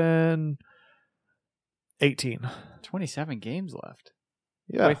win 18. 27 games left.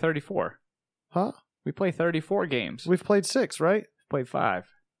 Yeah. Play 34. Huh? We play 34 games. We've played 6, right? Played 5.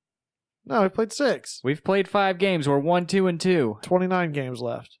 No, we played 6. We've played 5 games. We're 1, 2, and 2. 29 games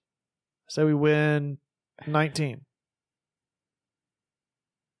left. Say we win 19.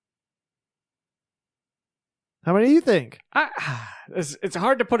 How many do you think? It's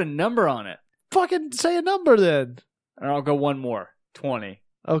hard to put a number on it. Fucking say a number then. And I'll go one more. 20.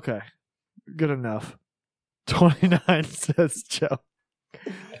 Okay. Good enough. 29, says Joe.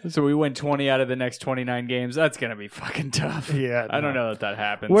 So we win 20 out of the next 29 games. That's going to be fucking tough. Yeah. I don't know that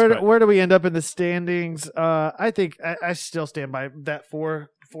happens. Where do we end up in the standings? I think I still stand by that 4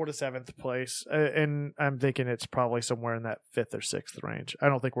 to 7th place. And I'm thinking it's probably somewhere in that 5th or 6th range. I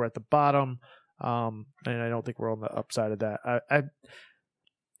don't think we're at the bottom. And I don't think we're on the upside of that.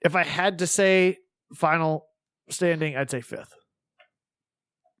 If I had to say final standing, I'd say 5th.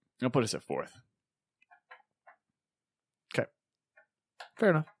 I'll put us at 4th. Okay.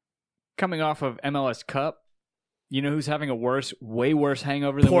 Fair enough. Coming off of MLS Cup, you know who's having a way worse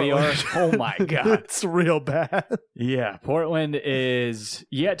hangover than we are? Oh my God. It's real bad. Yeah. Portland is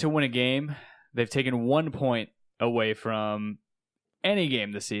yet to win a game. They've taken 1 point away from any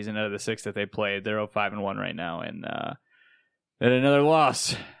game this season out of the 6 that they played. They're 5-1 right now. And then another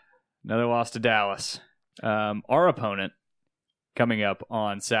loss to Dallas. Our opponent coming up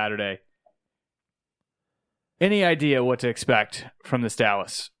on Saturday. Any idea what to expect from this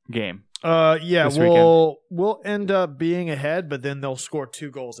Dallas game? Yeah, this we'll end up being ahead, but then they'll score 2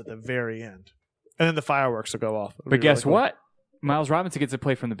 goals at the very end. And then the fireworks will go off. It'll But be guess really cool. what? Miles Robinson gets to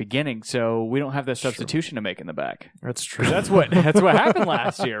play from the beginning, so we don't have that substitution to make in the back. That's true. That's what happened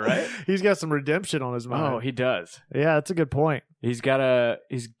last year, right? He's got some redemption on his mind. Oh, he does. Yeah, that's a good point. He's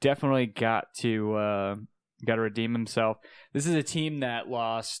definitely got to redeem himself. This is a team that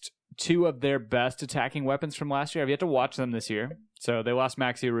lost 2 of their best attacking weapons from last year. I've yet to watch them this year. So they lost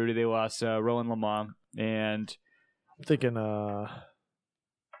Maxi Urruti, they lost Roland Lamont, and I'm thinking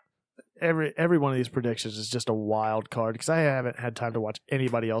every one of these predictions is just a wild card because I haven't had time to watch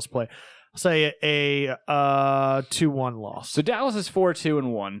anybody else play. I'll say a 2-1 loss. So Dallas is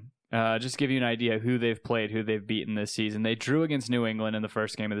 4-2-1. Just to give you an idea who they've played, who they've beaten this season. They drew against New England in the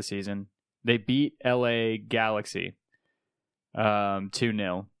first game of the season. They beat LA Galaxy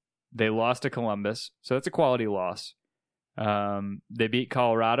 2-0. They lost to Columbus, so it's a quality loss. They beat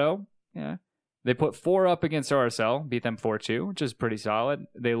Colorado. Yeah. They put 4 up against RSL, beat them 4-2, which is pretty solid.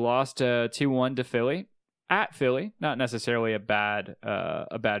 They lost 2-1 to Philly at Philly, not necessarily a bad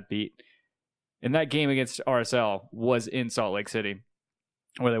beat. And that game against RSL was in Salt Lake City,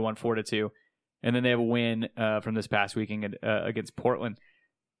 where they won 4-2. And then they have a win from this past weekend against Portland.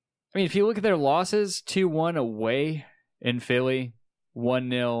 I mean, if you look at their losses, 2-1 away in Philly,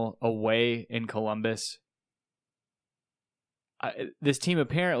 1-0 away in Columbus. This team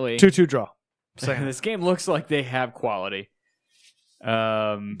apparently 2-2 draw. This game looks like they have quality.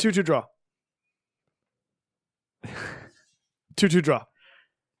 2-2 draw. 2-2 draw.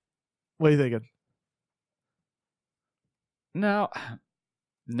 What are you thinking? No.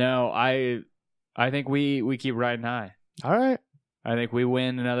 I think we keep riding high. All right. I think we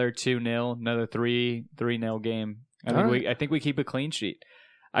win another 2-0, another 3-0 game. I think we keep a clean sheet.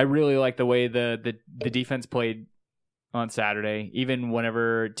 I really like the way the defense played on Saturday. Even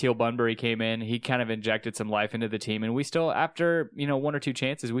whenever Teal Bunbury came in, he kind of injected some life into the team, and we still, after one or two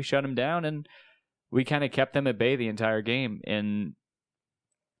chances, we shut him down, and we kind of kept them at bay the entire game. And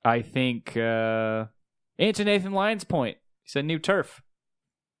I think to Nathan Lyon's point, he said new turf.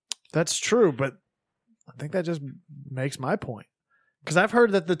 That's true, but I think that just makes my point. Because I've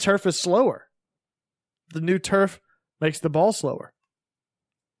heard that the turf is slower. The new turf makes the ball slower.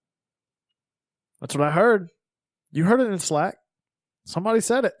 That's what I heard. You heard it in Slack. Somebody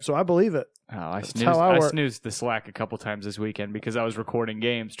said it, so I believe it. Oh, I work. snoozed the Slack a couple times this weekend because I was recording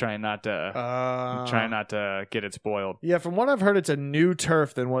games, trying not to get it spoiled. Yeah, from what I've heard, it's a new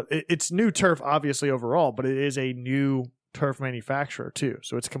turf than what it's new turf, obviously overall, but it is a new turf manufacturer too.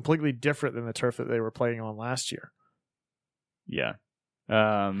 So it's completely different than the turf that they were playing on last year. Yeah.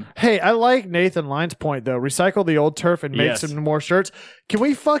 Hey, I like Nathan Lyon's point though. Recycle the old turf and make Yes. some more shirts. Can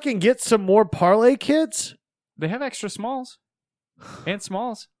we fucking get some more parlay kits? They have extra smalls and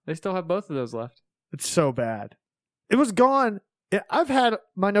smalls. They still have both of those left. It's so bad. It was gone. I've had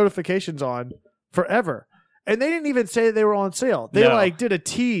my notifications on forever, and they didn't even say they were on sale. They No. did a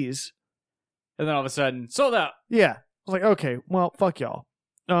tease. And then all of a sudden, sold out. Yeah. I was like, okay, well, fuck y'all.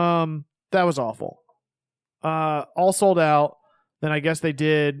 That was awful. All sold out. Then I guess did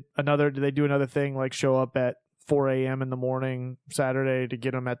they do another thing, like show up at 4 a.m. in the morning Saturday to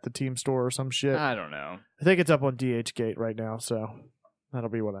get them at the team store or some shit? I don't know. I think it's up on DH Gate right now, so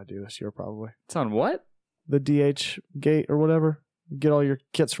that'll be what I do this year probably. It's on what? The DH Gate or whatever. Get all your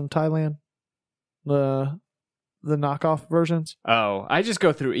kits from Thailand. The knockoff versions. Oh, I just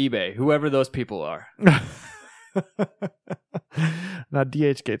go through eBay, whoever those people are. Now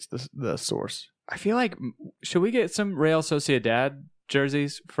DH Gate's the source. I feel like, should we get some Real Sociedad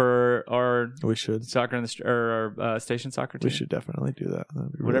jerseys for our We should. soccer or our station soccer team? We should definitely do that.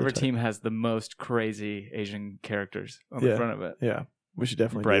 That'd be really Whatever tight. team has the most crazy Asian characters on Yeah. the front of it. Yeah, we should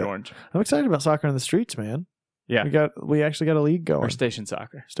definitely Bright do that. orange. I'm excited about soccer in the streets, man. Yeah. We actually got a league going. Or station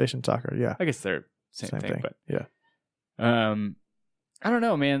soccer. Station soccer, yeah. I guess they're same thing. But yeah. I don't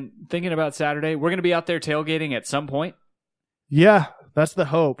know, man. Thinking about Saturday, we're going to be out there tailgating at some point. Yeah, that's the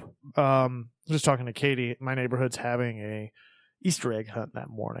hope. Just talking to Katie, my neighborhood's having a Easter egg hunt that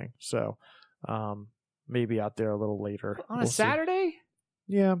morning, so maybe out there a little later On We'll a see. Saturday?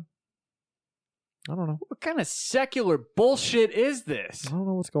 Yeah, I don't know. What kind of secular bullshit is this? I don't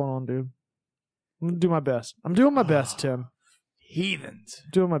know what's going on, dude. I'm gonna do my best. I'm doing my best, Tim. Heathens.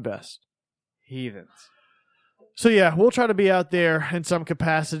 Doing my best. Heathens. So yeah, we'll try to be out there in some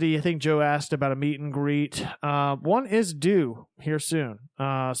capacity. I think Joe asked about a meet and greet. One is due here soon.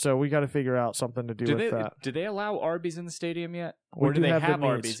 So we got to figure out something to do with that. Do they allow Arby's in the stadium yet? We Or do do they have the have meats.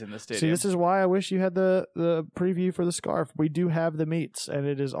 Arby's in the stadium? See, this is why I wish you had the preview for the scarf. We do have the meats, and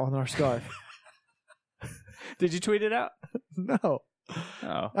it is on our scarf. Did you tweet it out? No,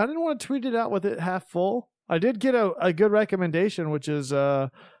 Oh. I didn't want to tweet it out with it half full. I did get a good recommendation, which is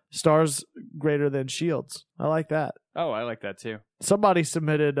stars greater than shields. I like that. Oh, I like that too. Somebody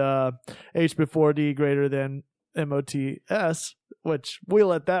submitted H before D greater than MOTS, which we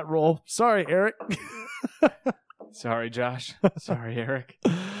let that roll. Sorry, Eric. Sorry, Josh. Sorry, Eric.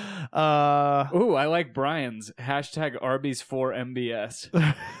 Uh, Ooh, I like Brian's hashtag Arby's for MBS.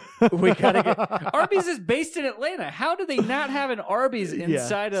 We gotta get Arby's is based in Atlanta. How do they not have an Arby's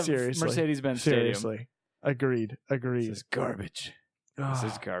inside of seriously. Mercedes-Benz Stadium? seriously. Agreed. This is garbage. This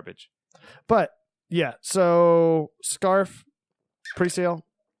is garbage. But yeah, so scarf pre-sale,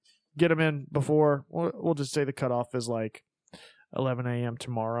 get them in before. We'll just say the cutoff is like 11 a.m.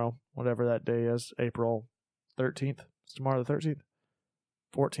 tomorrow, whatever that day is, April 13th. It's tomorrow the 13th,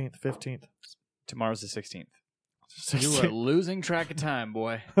 14th, 15th. Tomorrow's the 16th. 16th. You are losing track of time,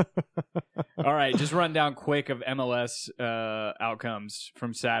 boy. All right, just run down quick of MLS outcomes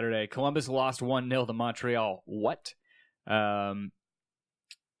from Saturday. Columbus lost 1-0 to Montreal. What?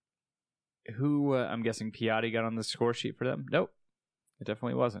 Who, I'm guessing Piatti got on the score sheet for them? Nope. It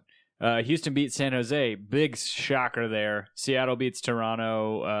definitely wasn't. Houston beats San Jose. Big shocker there. Seattle beats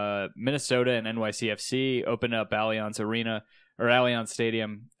Toronto. Minnesota and NYCFC open up Allianz Arena or Allianz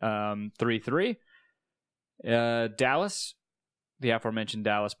Stadium 3-3. Dallas, the aforementioned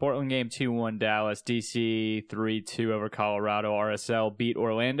Dallas Portland game 2-1 Dallas. DC 3-2 over Colorado. RSL beat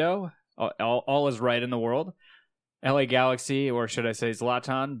Orlando. All is right in the world. LA Galaxy, or should I say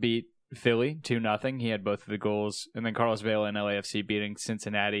Zlatan, beat Philly 2-0. He had both of the goals. And then Carlos Vela and LAFC beating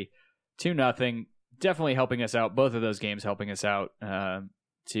Cincinnati 2-0. definitely helping us out. Both of those games helping us out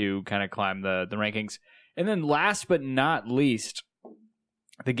to kind of climb the rankings. And then last but not least,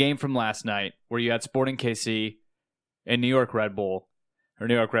 the game from last night where you had Sporting KC and New York Red Bulls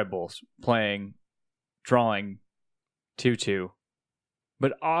drawing 2-2,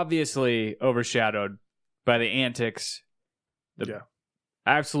 but obviously overshadowed by the antics, the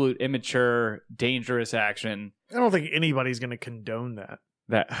absolute immature, dangerous action. I don't think anybody's going to condone that.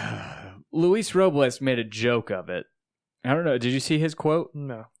 That Luis Robles made a joke of it. I don't know. Did you see his quote?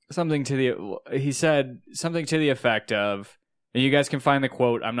 No. He said something to the effect of, and you guys can find the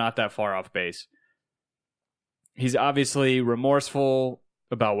quote. I'm not that far off base. He's obviously remorseful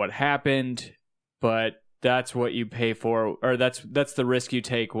about what happened, but that's what you pay for, or that's the risk you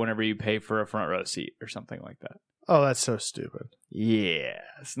take whenever you pay for a front row seat or something like that. Oh, that's so stupid. Yeah,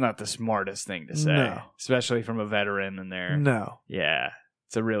 it's not the smartest thing to say, No. especially from a veteran in there. No. Yeah,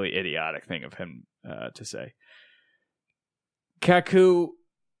 it's a really idiotic thing of him to say. Kaku,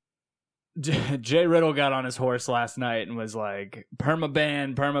 Jay Riddle got on his horse last night and was like,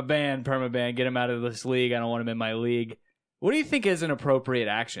 permaban, get him out of this league. I don't want him in my league. What do you think is an appropriate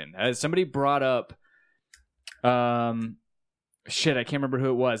action? Somebody brought up, I can't remember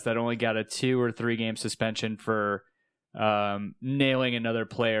who it was that only got a 2 or 3 game suspension for nailing another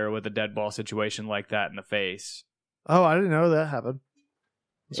player with a dead ball situation like that in the face. Oh, I didn't know that happened.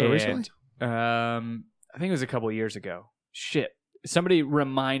 So recently? I think it was a couple of years ago. Shit. Somebody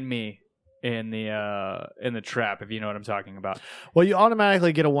remind me in the trap if you know what I'm talking about. Well, you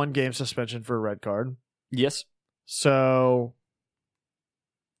automatically get a 1 game suspension for a red card. Yes. So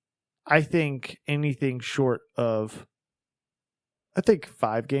I think anything short of, I think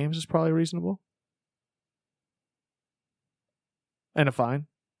 5 games is probably reasonable. And a fine.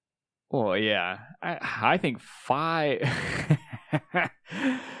 Well, yeah. I think 5.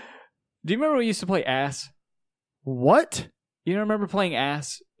 Do you remember we used to play ass? What? You don't remember playing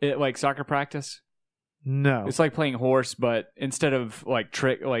ass at like soccer practice? No. It's like playing horse, but instead of like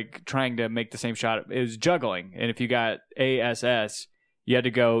trying to make the same shot, it was juggling. And if you got ASS, you had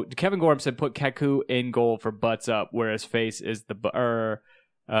to go. Kevin Gorham said put Kaku in goal for butts up, where his face is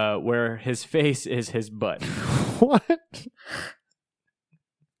where his face is his butt. What?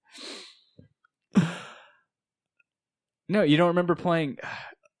 No, you don't remember playing.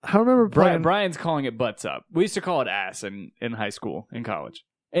 I remember playing. Brian's calling it butts up. We used to call it ass in high school, in college.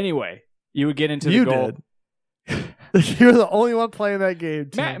 Anyway, you would get into the goal. Did. You were the only one playing that game,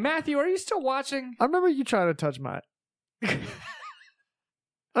 Tim. Matthew, are you still watching? I remember you trying to touch my.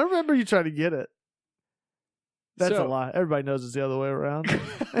 I remember you trying to get it. That's a lie. Everybody knows it's the other way around.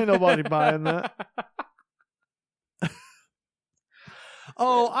 Ain't nobody buying that.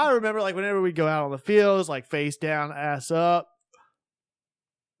 Oh, I remember like whenever we go out on the field, it's like face down, ass up.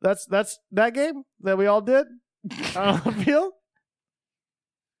 That's that game that we all did on the field.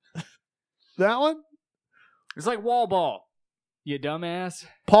 That one? It's like wall ball. You dumbass.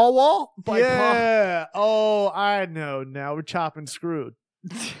 Paul Wall? By yeah. Oh, I know now. We're chopping screwed.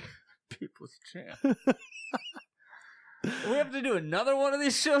 People's champ. We have to do another one of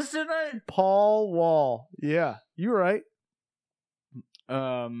these shows tonight? Paul Wall. Yeah, you're right.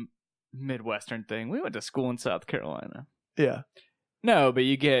 Midwestern thing. We went to school in South Carolina. Yeah. No, but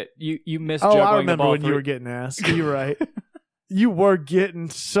you missed Oh, juggling I the remember ball when you were getting ass. You're right. You were getting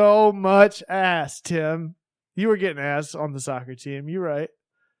so much ass, Tim. You were getting ass on the soccer team. You're right.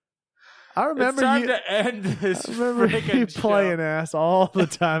 I remember it's time you to end this. I remember you show. playing ass all the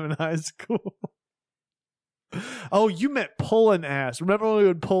time in high school. Oh, you meant pulling ass. Remember when we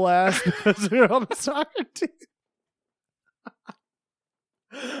would pull ass because we were on the soccer team?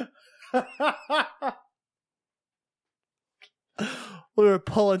 We were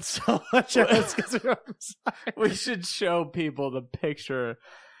pulling so much ass because we were on the soccer. We should show people the picture,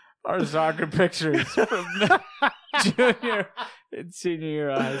 our soccer pictures from junior and senior year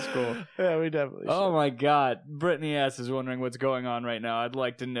of high school. Yeah, we definitely should. Oh my God, Brittany S is wondering what's going on right now. I'd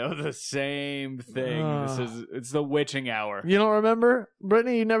like to know the same thing. It's the witching hour. You don't remember?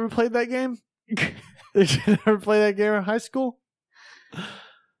 Brittany, you never played that game? Did you never play that game in high school?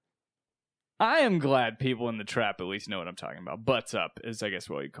 I am glad people in the trap at least know what I'm talking about. Butts up is, I guess,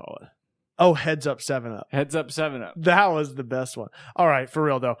 what you call it. Oh, heads up, 7-Up. Heads up, 7-Up. That was the best one. All right, for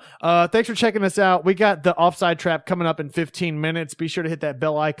real though. Thanks for checking us out. We got the Offside Trap coming up in 15 minutes. Be sure to hit that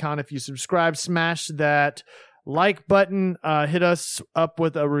bell icon if you subscribe. Smash that like button. Hit us up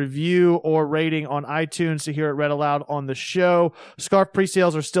with a review or rating on iTunes to hear it read aloud on the show. Scarf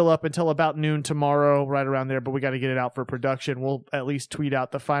pre-sales are still up until about noon tomorrow, right around there, but we got to get it out for production. We'll at least tweet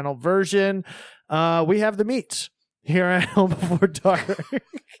out the final version. We have the meats here at Home Before Dark.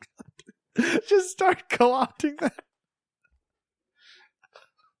 Just start co-opting that.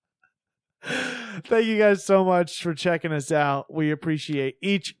 Thank you guys so much for checking us out. We appreciate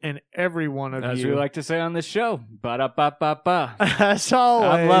each and every one of As you. we like to say on this show, ba-da-ba-ba-ba. As always.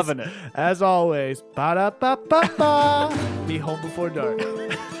 I'm loving it. As always. Ba-da-ba-ba-ba. Be home before dark.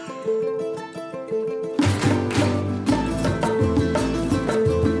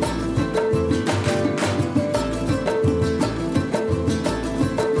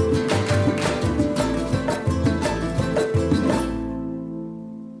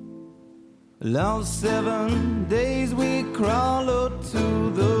 Lost 7 days we crawled to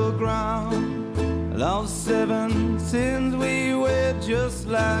the ground. Lost 7 sins we wear just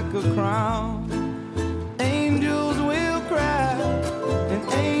like a crown. Angels will cry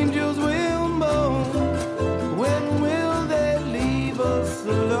and angels will moan. When will they leave us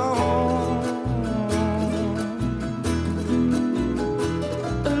alone?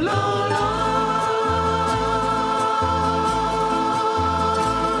 Alone.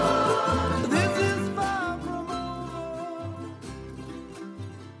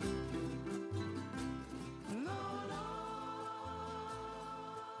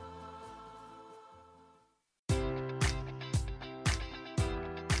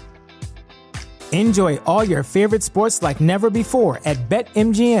 Enjoy all your favorite sports like never before at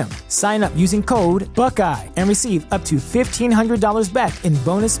BetMGM. Sign up using code Buckeye and receive up to $1,500 back in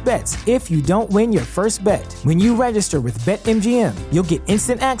bonus bets if you don't win your first bet. When you register with BetMGM, you'll get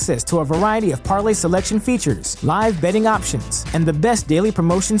instant access to a variety of parlay selection features, live betting options, and the best daily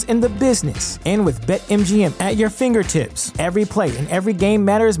promotions in the business. And with BetMGM at your fingertips, every play and every game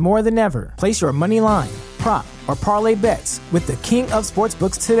matters more than ever. Place your money line, prop, or parlay bets with the king of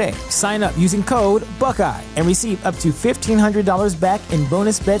sportsbooks today. Sign up using code Buckeye and receive up to $1,500 back in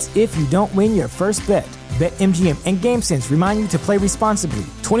bonus bets if you don't win your first bet. BetMGM and GameSense remind you to play responsibly.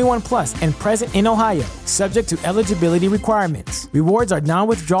 21 plus and present in Ohio, subject to eligibility requirements. Rewards are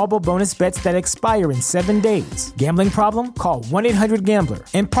non-withdrawable bonus bets that expire in 7 days. Gambling problem? Call 1-800-GAMBLER.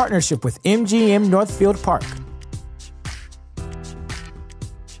 In partnership with MGM Northfield Park.